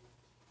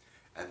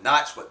 And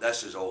that's what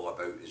this is all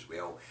about as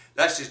well.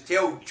 This is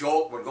tell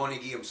Jock we're going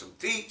to give him some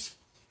treats,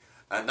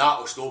 and that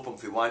will stop him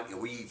from wanting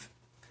to leave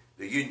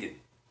the union.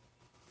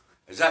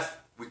 As if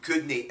we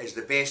couldn't, as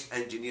the best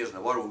engineers in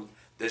the world,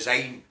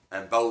 design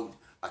and build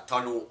a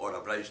tunnel or a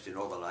bridge to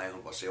Northern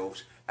Ireland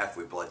ourselves if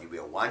we bloody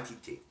well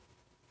wanted to.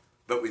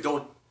 But we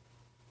don't.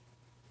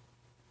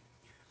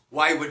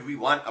 Why would we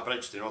want a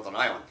bridge to Northern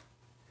Ireland?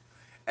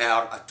 Or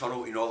a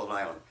tunnel to Northern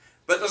Ireland?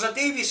 But there's a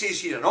Davy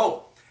says here and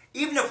all.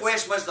 Even if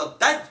Westminster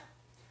did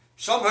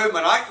somehow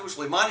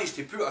miraculously manage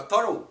to put a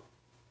tunnel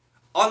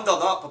under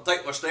that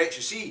particular stretch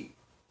of sea,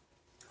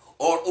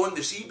 or on the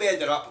seabed of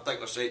that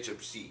particular stretch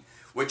of sea,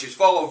 which is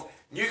full of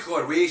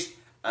nuclear waste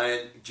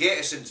and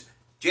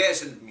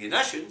jettisoned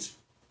munitions,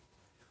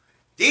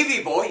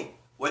 Davy boy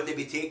wouldn't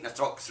be taking a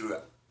truck through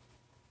it.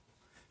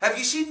 Have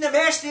you seen the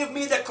mess they've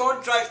made of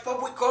contracts,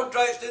 public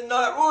contracts in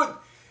that road?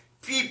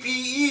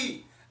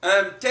 PPE,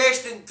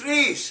 test and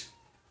trace.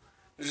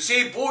 As I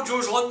say,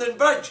 Bojo's London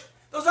Bridge.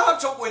 There's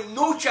absolutely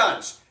no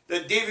chance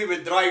that Davy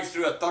would drive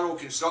through a tunnel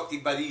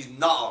constructed by these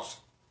nutters.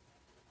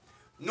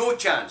 No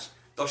chance.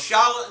 They're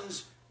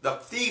charlatans, they're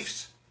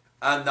thieves,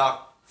 and they're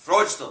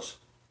fraudsters.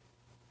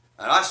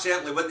 And I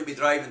certainly wouldn't be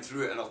driving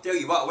through it. And I'll tell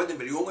you what, I wouldn't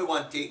be the only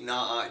one taking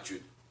that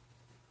attitude.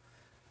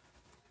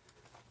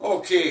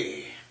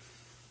 Okay.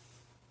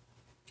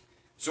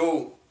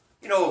 So,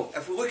 you know,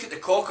 if we look at the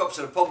cock-ups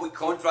of the public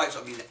contracts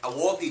that have been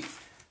awarded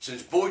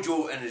since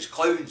Bojo and his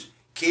clowns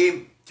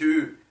came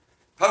to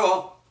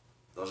power,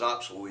 there's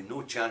absolutely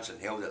no chance in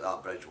hell that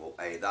that bridge will,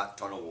 that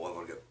tunnel will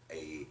ever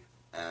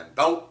get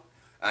built.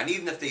 And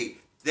even if they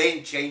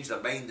then change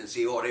their mind and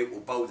say, all right, we'll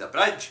build a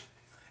bridge,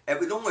 it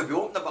would only be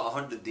open about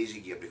 100 days a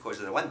year because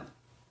of the wind.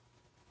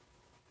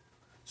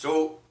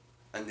 So,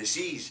 and the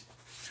seas.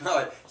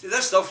 So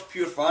this stuff's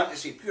pure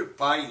fantasy, pure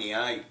pie in the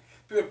eye,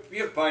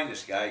 pure pie in the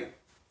sky.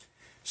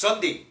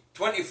 Sunday,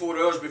 24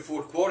 hours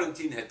before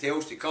quarantine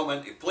hotels to come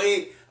into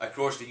play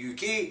across the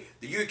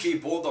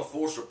UK Border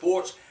Force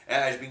reports it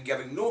has been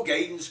giving no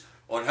guidance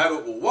on how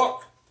it will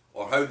work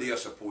or how they are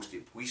supposed to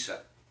police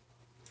it.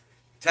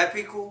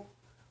 Typical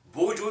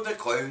Bojo the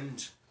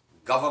Clown's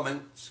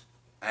government's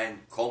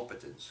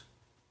incompetence.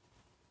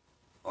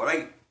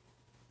 Alright.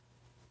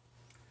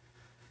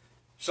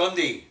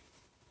 Sunday,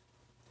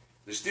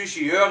 the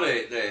stooshy hour,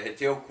 the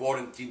hotel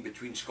quarantine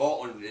between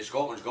Scotland's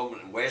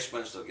government and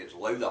Westminster gets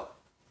louder.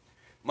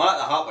 Matt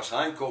the Hapless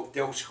Hancock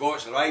tells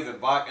Scots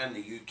arriving back in the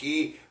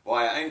UK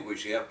via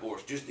English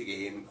airports just to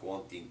get home in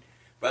quarantine.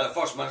 But the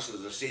First Minister,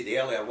 as I said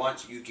earlier,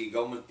 wants the UK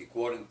government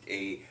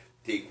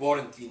to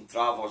quarantine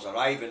travellers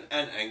arriving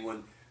in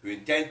England who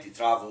intend to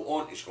travel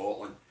on to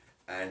Scotland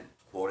and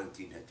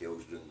quarantine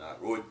hotels down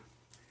that road.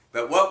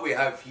 But what we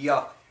have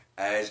here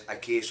is a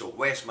case of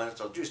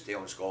Westminster just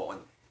telling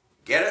Scotland,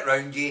 get it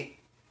round you,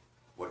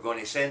 we're going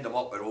to send them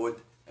up the road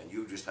and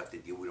you just have to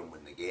deal with them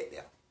when they get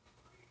there.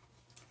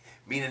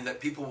 Meaning that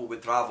people will be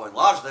travelling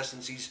large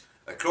distances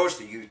across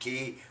the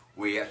UK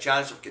with a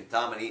chance of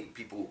contaminating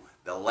people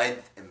the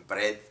length and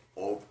breadth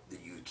of the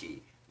UK.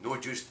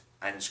 Not just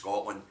in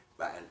Scotland,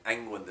 but in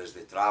England as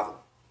they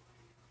travel.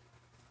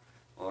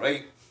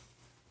 Alright.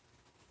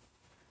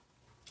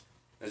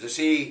 As I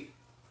say,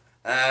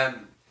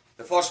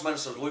 the First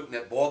Minister's looking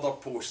at border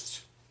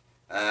posts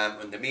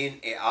on the main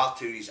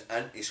arteries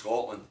into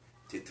Scotland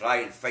to try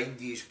and find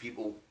these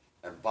people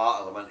and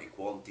batter them into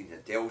quarantine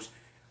hotels.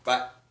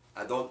 But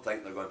I don't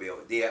think they're going to be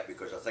able to do it,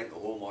 because I think the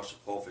Home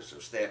Office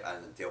will step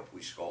in and tell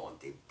Police Scotland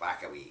to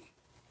back away.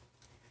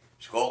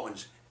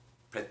 Scotland's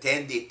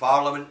pretended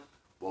Parliament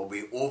will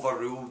be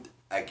overruled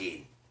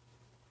again.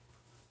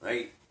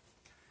 Right.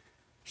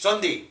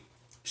 Sunday,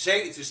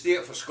 Secretary of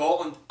State for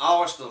Scotland,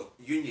 Alistair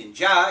Union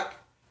Jack,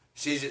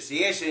 says it's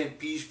the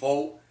SNP's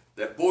fault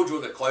that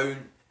Bojo the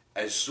Clown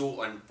is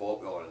so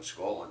unpopular in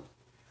Scotland.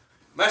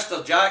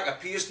 Mr. Jack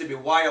appears to be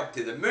wired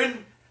to the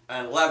moon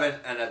and living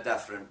in a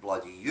different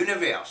bloody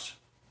universe.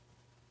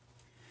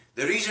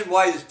 The reason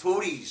why the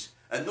Tories,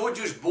 and not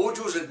just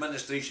Bojo's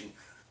administration,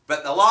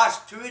 but the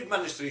last two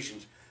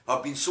administrations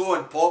have been so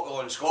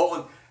unpopular in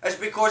Scotland is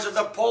because of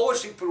their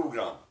policy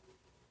programme.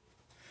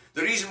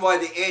 The reason why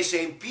the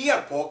SNP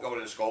are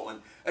popular in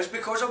Scotland is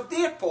because of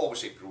their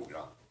policy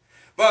programme.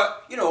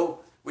 But, you know,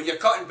 when you're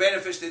cutting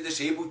benefits to the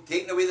disabled,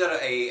 taking away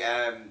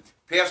their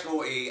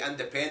personal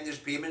independence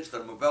payments,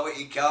 their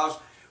mobility cars,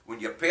 when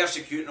you're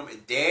persecuting them to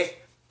death,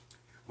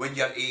 when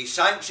you're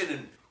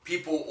sanctioning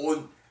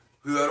people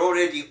who are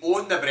already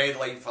on the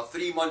breadline for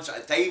 3 months at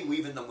a time,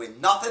 leaving them with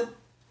nothing,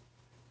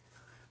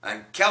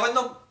 and killing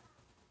them,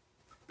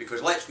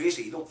 because let's face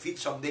it, you don't feed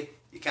somebody,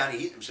 you can't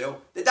eat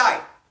themselves, they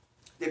die.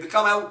 They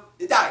become ill,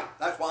 they die.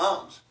 That's what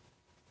happens.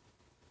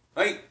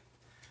 Right?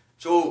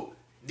 So,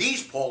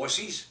 these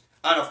policies,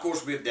 and of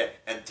course we have the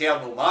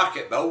internal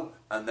market bill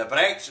and the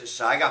Brexit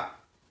saga,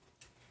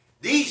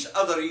 these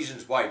are the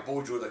reasons why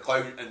Bojo the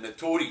Clown and the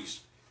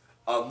Tories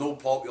are no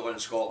popular in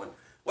Scotland.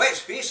 Let's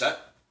face it,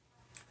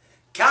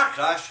 Car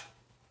Crash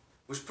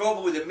was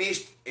probably the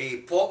most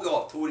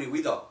popular Tory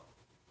leader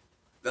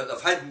that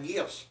they've had in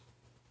years.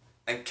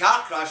 And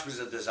Car Crash was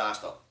a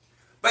disaster.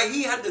 But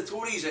he had the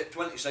Tories at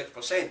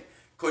 26%,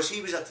 because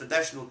he was a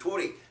traditional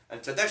Tory,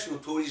 and traditional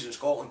Tories in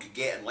Scotland could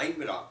get in line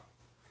with that.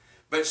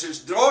 But since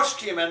Dross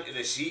came into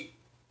the seat,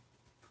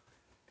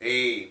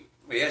 he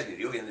isn't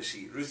really in the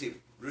seat, Ruth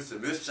the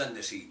Mooth's in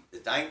the seat, the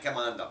tank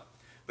commander.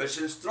 But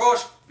since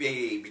Dross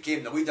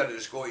became the leader of the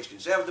Scottish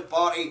Conservative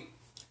Party,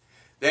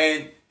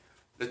 then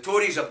the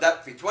Tories have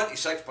dipped for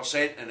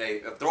 26% and they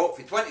have dropped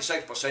for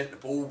 26% in the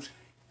polls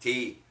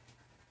to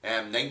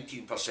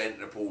 19% in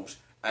the polls.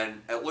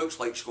 And it looks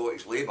like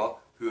Scottish Labour,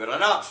 who are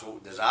an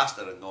absolute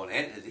disaster and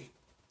non-entity,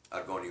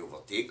 are going to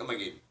overtake them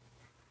again.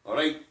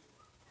 Alright?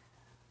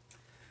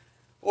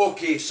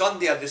 Okay,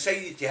 Sunday I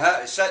decided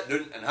to sit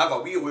down and have a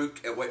wee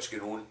look at what's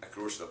going on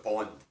across the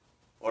pond.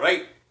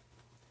 Alright?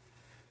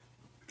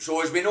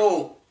 So as we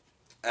know,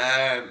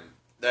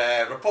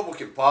 the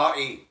Republican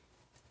Party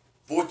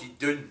voted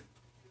down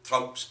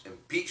Trump's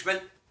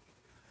impeachment,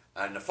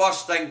 and the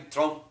first thing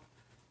Trump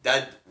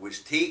did was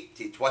take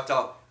to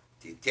Twitter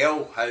to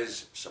tell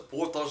his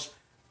supporters,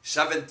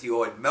 70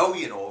 odd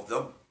million of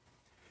them,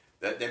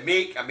 that the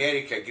Make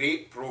America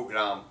Great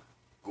programme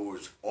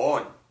goes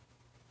on.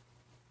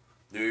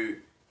 Now,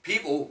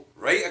 people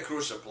right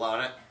across the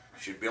planet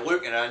should be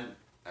looking in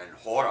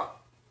horror.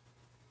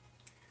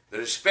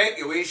 There is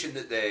speculation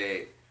that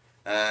the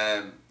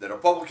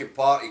Republican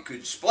Party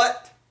could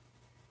split,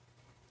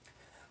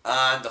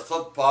 and a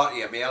third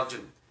party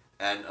emerging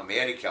in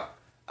America,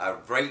 a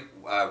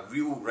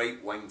real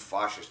right-wing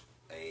fascist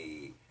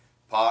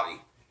party,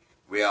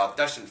 where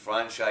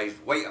disenfranchised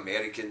white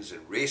Americans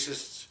and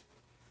racists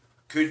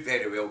could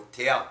very well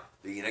tear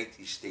the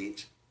United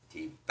States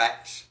to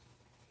bits.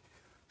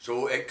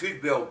 So it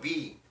could well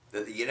be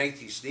that the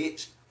United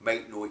States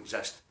might not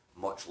exist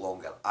much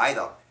longer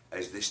either,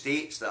 as the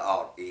states that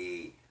are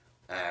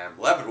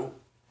liberal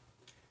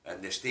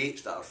and the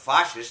states that are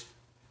fascist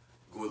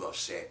go their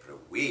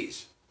separate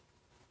ways.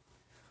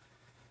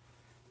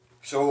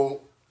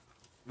 So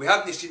we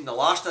haven't seen the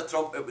last of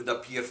Trump, it would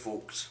appear,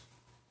 folks.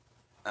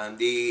 And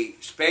the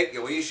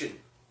speculation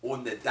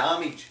on the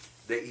damage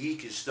that he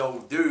can still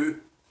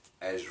do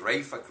is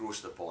rife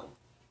across the pond.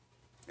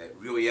 It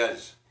really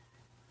is.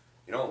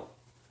 You know.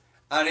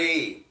 And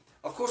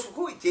of course we're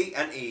going to take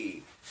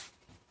into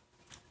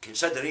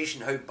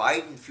consideration how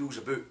Biden feels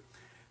about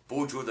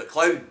Bojo the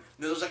Clown.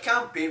 Now there's a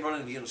campaign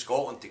running here in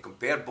Scotland to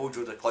compare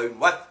Bojo the Clown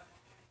with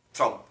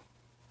Trump.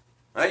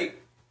 Right?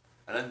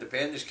 An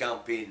independence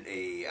campaign,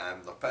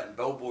 they're putting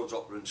billboards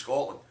up around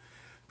Scotland.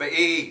 But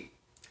you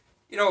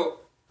know,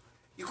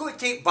 you've got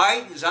to take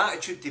Biden's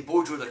attitude to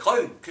Bojo the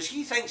Clown, because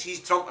he thinks he's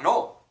Trump and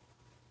all.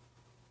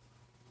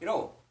 You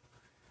know,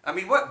 I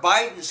mean, what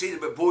Biden said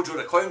about Bojo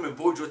the Clown when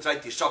Bojo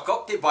tried to suck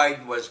up to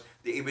Biden was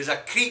that he was a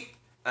creep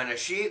and a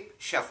shape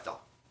shifter.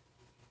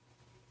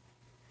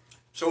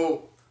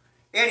 So,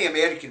 any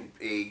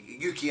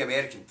UK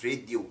American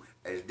trade deal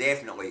is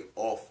definitely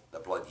off the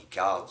bloody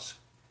cards.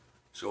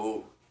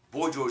 So,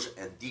 Bojo's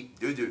in deep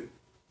doo-doo,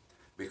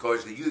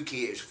 because the UK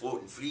is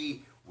floating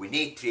free with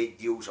no trade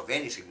deals of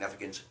any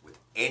significance with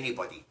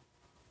anybody.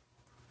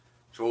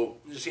 So,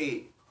 as I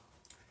say,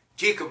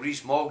 Jacob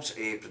Rees-Mogg's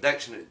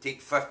prediction that it would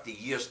take 50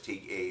 years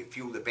to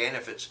feel the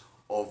benefits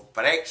of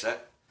Brexit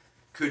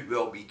could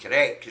well be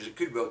correct, because it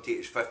could well take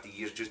us 50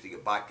 years just to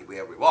get back to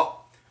where we were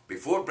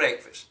before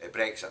Brexit.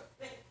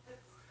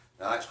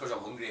 That's because I'm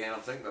hungry and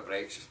I'm thinking about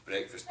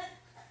breakfast.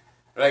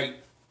 Right,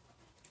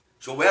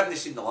 so we haven't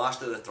seen the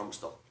last of the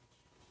Trumpster,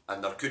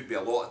 and there could be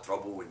a lot of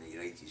trouble in the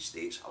United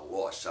States, a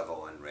lot of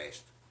civil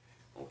unrest.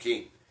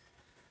 Okay,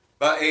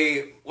 but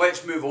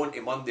let's move on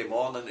to Monday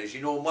morning. As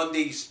you know,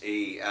 Mondays,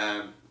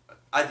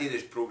 I do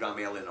this programme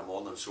early in the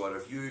morning, so I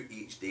review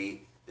each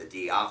day the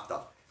day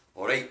after.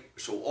 Alright,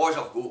 so all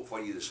I've got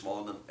for you this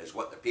morning is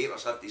what the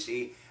papers have to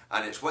say,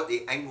 and it's what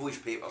the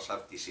English papers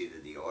have to say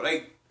today,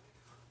 alright?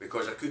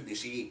 Because I couldn't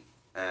see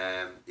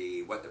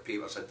what the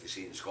papers had to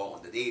say in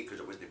Scotland today because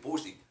it wasn't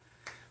posted.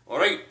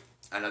 Alright,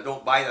 and I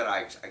don't buy the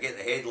rags, I get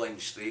the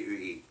headlines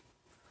straight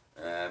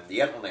out of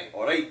the internet,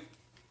 alright?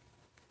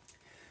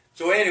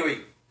 So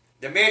anyway,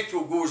 the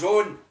Metro goes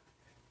on.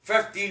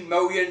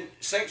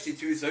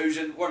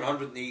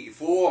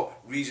 15,062,184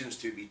 reasons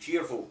to be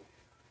cheerful.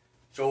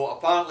 So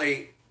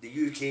apparently the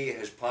UK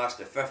has passed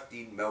the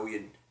 15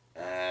 million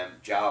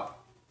jab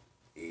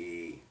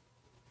a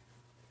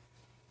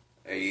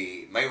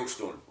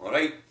milestone,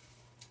 alright?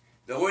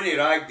 The Looney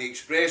Rag, the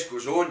Express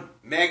goes on.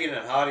 Meghan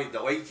and Harry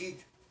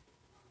delighted.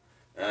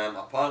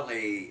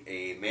 Apparently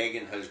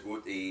Meghan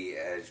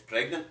is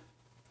pregnant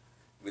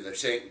with a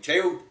second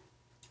child.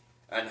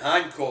 And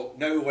Hancock,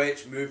 now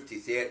let's move to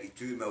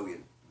 32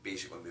 million,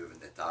 basically moving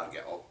the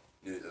target up.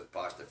 Now that they've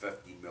passed the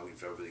 15 million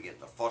for everybody getting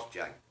their first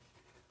jag.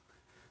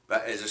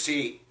 But as I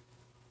say,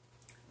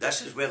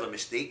 this is where the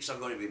mistakes are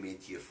going to be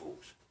made here,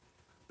 folks.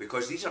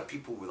 Because these are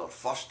people with their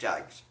first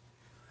jags.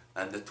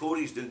 And the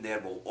Tories down there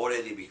will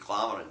already be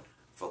clamouring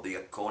for the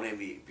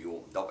economy to be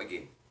opened up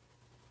again.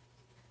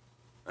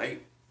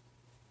 Right?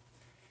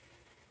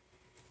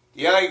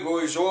 The eye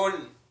goes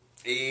on.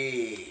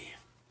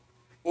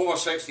 Over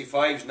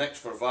 65s next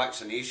for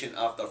vaccination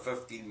after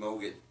 15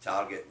 million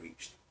target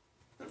reached.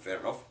 Fair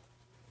enough.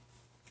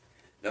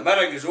 The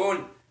Mirror goes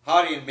on.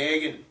 Harry and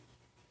Meghan,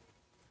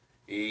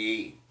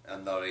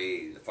 and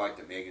the fact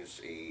that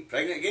Meghan's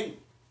pregnant again.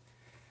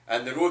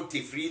 And the road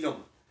to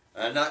freedom.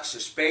 And that's the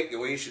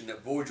speculation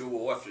that Bojo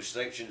will lift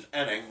restrictions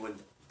in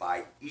England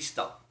by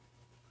Easter.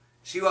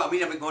 See what I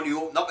mean about going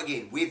to open up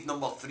again? Wave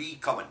number 3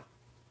 coming.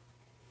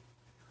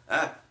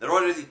 They're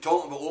already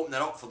talking about opening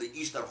up for the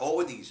Easter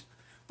holidays.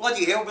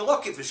 Bloody hell, be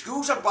lucky if the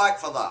schools are back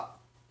for that.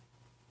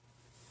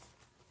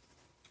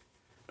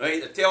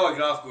 Right, the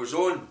Telegraph goes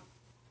on.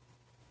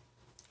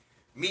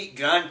 Meet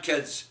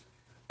grandkids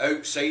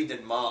outside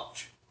in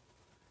March.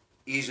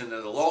 Easing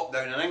into the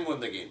lockdown in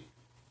England again.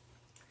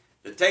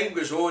 The Times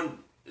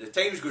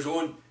goes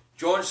on.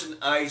 Johnson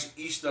eyes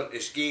Easter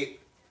escape.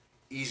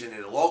 Easing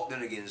into the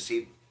lockdown again.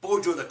 Say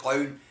Bojo the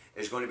Clown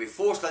is going to be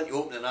forced into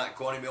opening that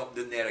economy up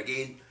down there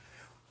again.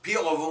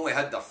 People have only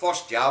had their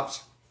first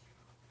jabs.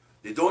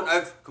 They don't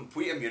have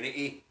complete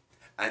immunity,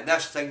 and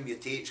this thing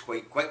mutates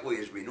quite quickly,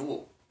 as we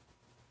know.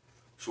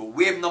 So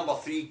wave number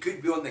 3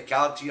 could be on the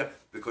cards here,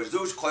 because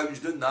those clowns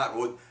down that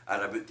road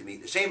are about to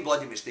make the same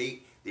bloody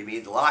mistake they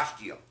made last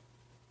year.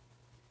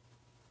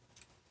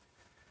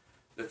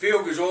 The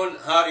field goes on.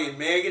 Harry and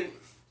Meghan,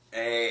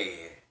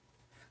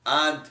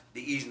 and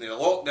the easing of the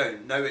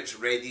lockdown. Now it's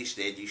ready,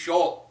 steady,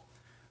 shop.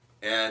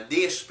 And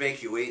they're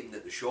speculating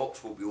that the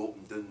shops will be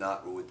open down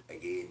that road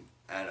again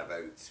in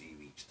about 3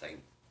 weeks'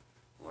 time.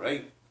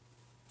 Alright.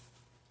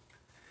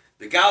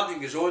 The Guardian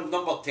goes on.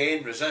 Number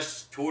 10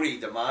 resists Tory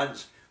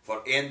demands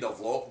for end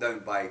of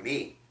lockdown by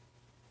May.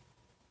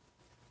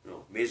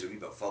 May's a wee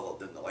bit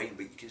further down the line,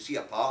 but you can see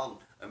a pattern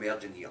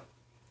emerging here.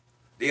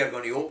 They are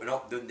going to open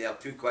up down there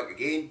too quick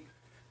again.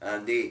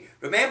 And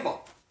remember,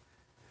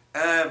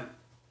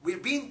 we're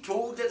being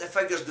told that the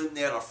figures down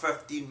there are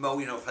 15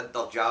 million have had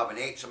their jab and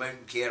X amount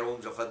in care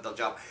homes have had their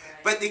jab.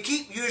 But they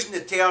keep using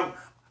the term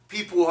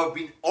people have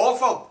been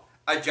offered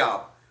a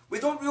jab. We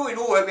don't really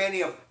know how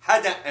many have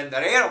had it in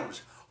their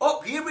arms.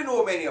 Up here we know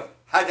how many have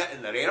had it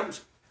in their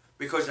arms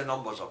because the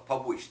numbers are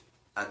published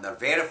and they're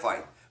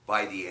verified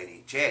by the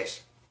NHS.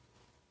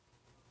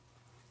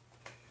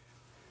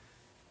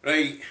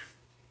 Right.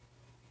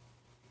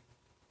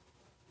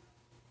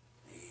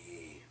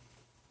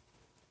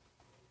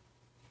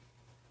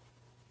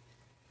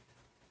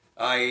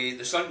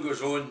 The Sun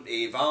goes on.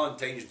 A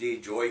Valentine's Day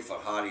joy for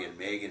Harry and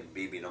Meghan,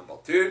 baby number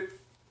 2.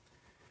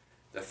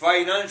 The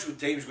Financial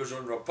Times goes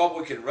on.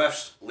 Republican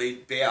rifts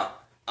laid bare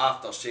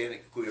after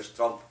Senate clears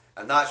Trump,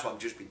 and that's what I've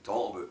just been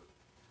talking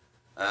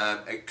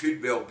about. It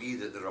could well be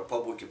that the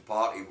Republican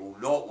Party will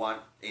not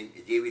want in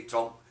to deal with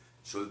Trump,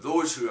 so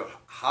those who are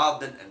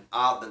hardened and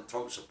ardent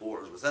Trump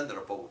supporters within the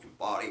Republican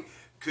Party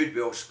could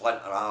well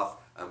splinter off,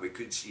 and we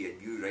could see a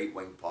new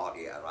right-wing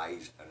party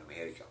arise in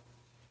America.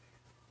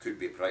 Could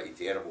be pretty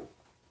terrible.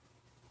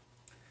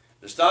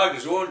 The Star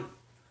goes on.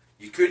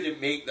 You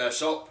couldn't make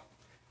this up.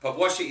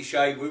 Publicity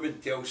shy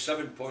woman tells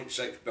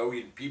 7.6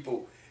 billion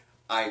people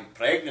I'm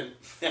pregnant.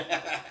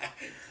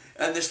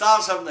 And the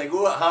Star's having a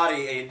go at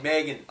Harry and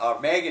Meghan,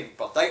 or Meghan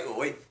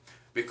particularly,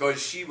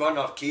 because she won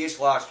her case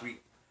last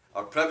week,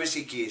 her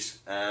privacy case,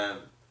 to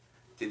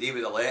do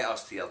with the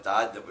letters to her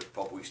dad that was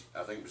published,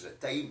 I think it was at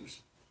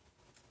Times.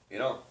 you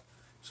know.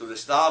 So the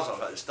stars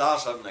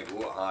having a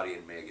go at Harry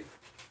and Meghan.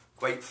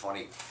 Quite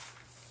funny.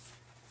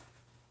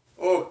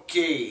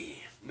 Okay,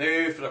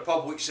 now for the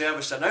public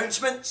service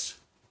announcements.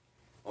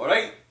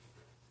 Alright.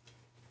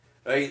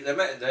 Right,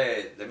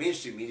 the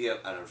mainstream media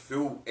are in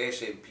full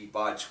SNP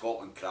bad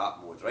Scotland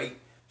crap mode, right?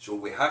 So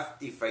we have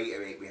to fight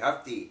it, we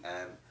have to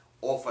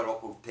offer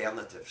up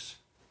alternatives.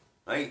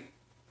 Right?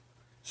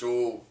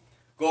 So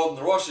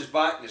Gordon Ross is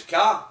back in his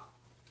car.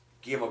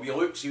 Give him a wee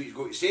look, see what he's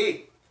got to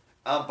say.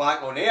 I'm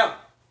back on air.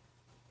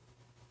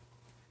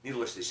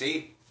 Needless to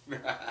say.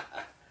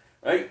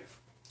 Right?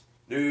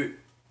 Now,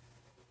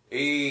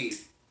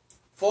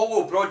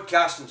 follow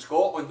Broadcasting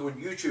Scotland on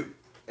YouTube,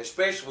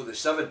 especially the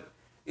 7.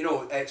 You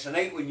know, it's a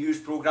nightly news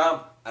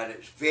programme and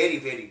it's very,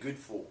 very good,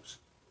 folks.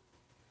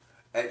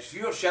 Its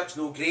viewership's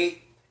no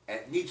great,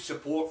 it needs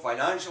support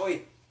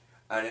financially,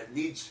 and it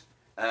needs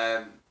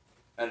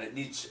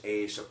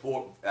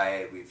support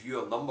with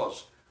viewer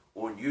numbers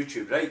on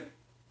YouTube, right?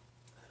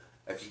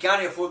 If you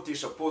can't afford to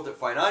support it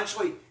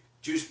financially,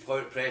 just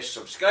press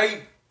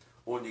subscribe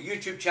on the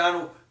YouTube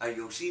channel and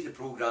you'll see the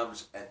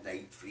programmes at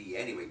night free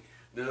anyway.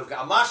 Now they've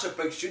got a massive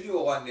big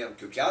studio along there in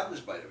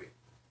Kilcardines, by the way.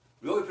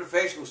 Really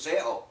professional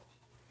setup.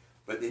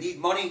 But they need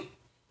money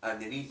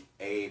and they need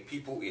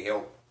people to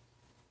help.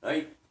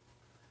 Right?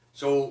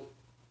 So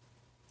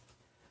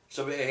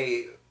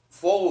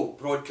follow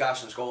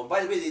Broadcasting Scotland.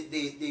 By the way,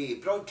 they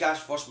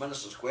broadcast First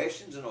Minister's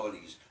questions and all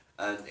these,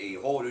 and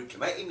Holyrood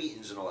committee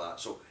meetings and all that.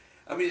 So,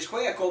 I mean, it's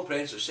quite a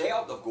comprehensive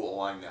setup they've got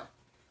along there.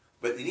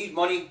 But they need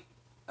money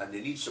and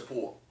they need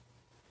support.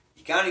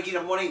 You can't get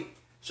them money,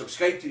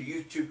 subscribe to the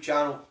YouTube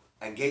channel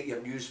and get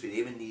your news for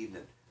them in the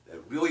evening. They're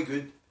really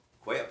good,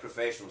 quite a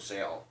professional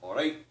setup,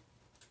 alright?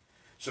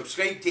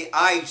 Subscribe to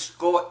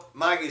iScot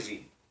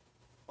Magazine.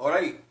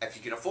 Alright, if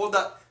you can afford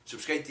that,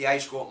 subscribe to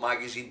iScot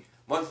Magazine,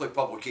 monthly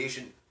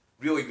publication,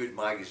 really good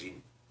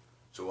magazine.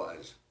 So it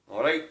is.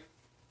 Alright?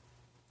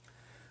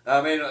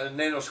 And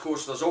then of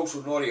course there's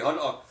also Norrie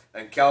Hunter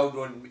and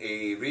Caldron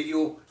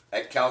Radio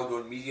at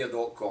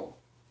caldronmedia.com.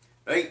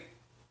 Right?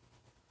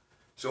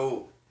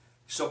 So,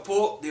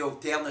 support the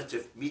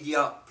alternative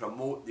media,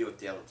 promote the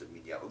alternative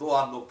media. Although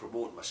I'm not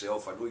promoting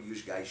myself, I know you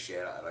guys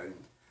share it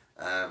around.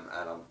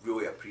 And I'm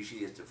really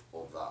appreciative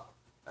of that.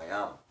 I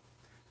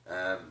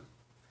am.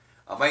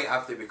 I might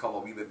have to become a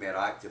wee bit more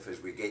active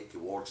as we get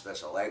towards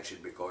this election,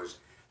 because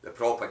the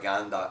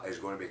propaganda is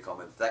going to be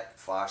coming thick,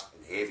 fast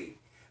and heavy,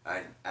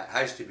 and it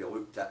has to be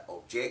looked at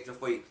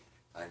objectively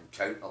and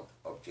countered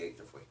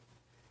objectively.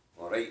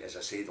 Alright, as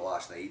I said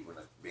last night when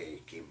I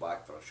came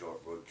back for a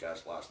short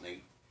broadcast last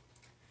night.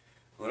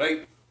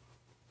 Alright.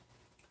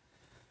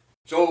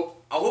 So,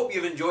 I hope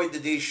you've enjoyed the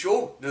day's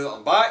show now that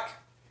I'm back.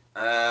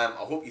 I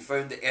hope you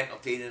found it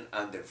entertaining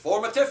and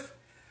informative,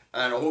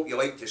 and I hope you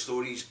liked the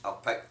stories I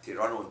picked to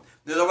run on.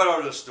 Now there were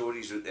other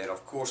stories out there,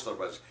 of course there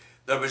was.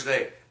 There was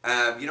the,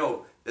 you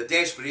know, the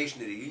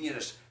desperation of the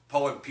Unionists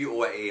pulling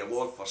people at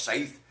Lord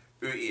Forsyth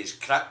out of his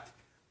crypt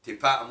to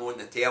pat him on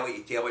the telly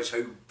to tell us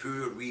how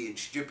poor we and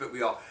stupid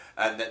we are,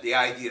 and that the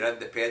idea of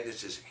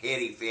independence is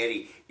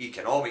hairy-fairy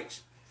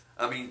economics.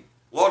 I mean,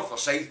 Lord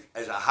Forsyth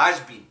is a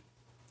has-been.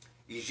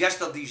 He's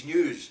yesterday's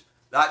news.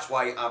 That's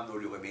why I'm not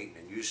really making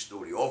a news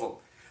story of him.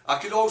 I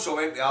could also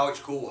went to Alex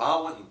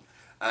Cole-Hamilton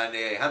and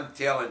him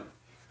telling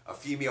a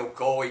female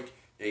colleague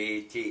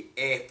to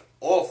F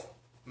off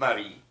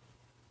Marie.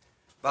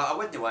 But I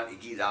wouldn't want to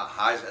give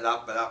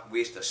that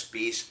waste of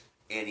space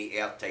any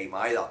airtime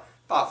either.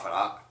 Apart from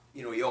that,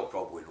 you know, you all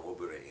probably know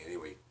about it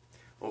anyway.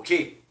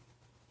 Okay.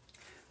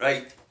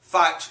 Right,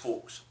 facts,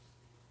 folks.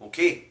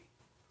 Okay.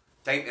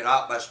 Time to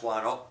wrap this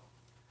one up.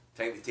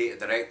 Time to take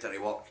the director to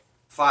work.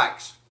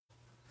 Facts.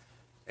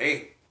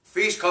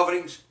 Face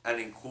coverings and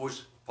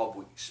enclosed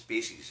public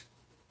spaces.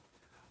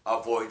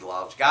 Avoid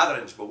large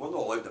gatherings, but we're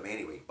not allowed them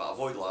anyway, but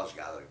avoid large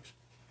gatherings.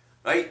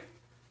 Right?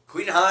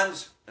 Clean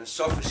hands and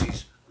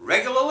surfaces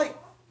regularly.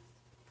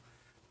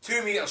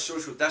 2 metres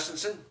social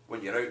distancing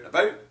when you're out and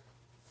about.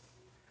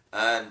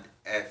 And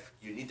if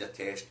you need a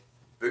test,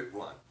 book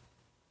one.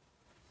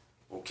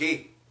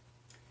 Okay?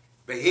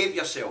 Behave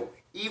yourself,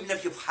 even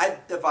if you've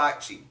had the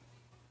vaccine.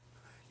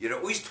 You're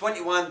at least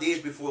 21 days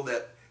before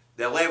the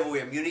level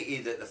of immunity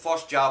that the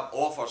first jab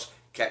offers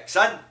kicks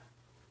in.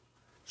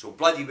 So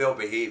bloody well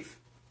behave.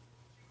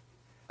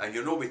 And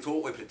you'll not be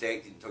totally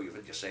protected until you've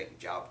had your second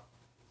jab.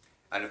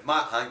 And if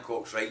Matt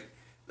Hancock's right,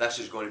 this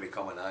is going to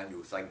become an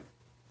annual thing.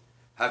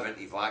 Having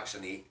to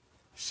vaccinate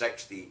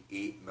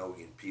 68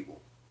 million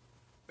people.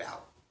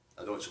 Well,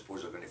 I don't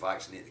suppose they're going to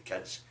vaccinate the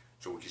kids,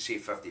 so we can say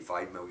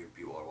 55 million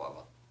people or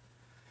whatever.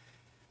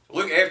 So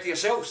look after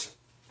yourselves.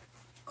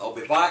 I'll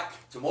be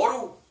back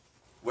tomorrow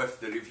with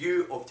the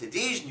review of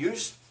today's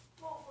news.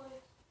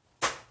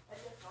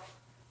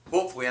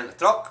 Hopefully in the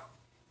truck.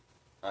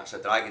 That's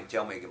a dragon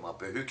telling me to get my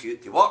bahookie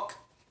out to work.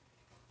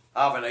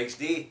 Have a nice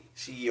day.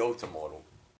 See you all tomorrow.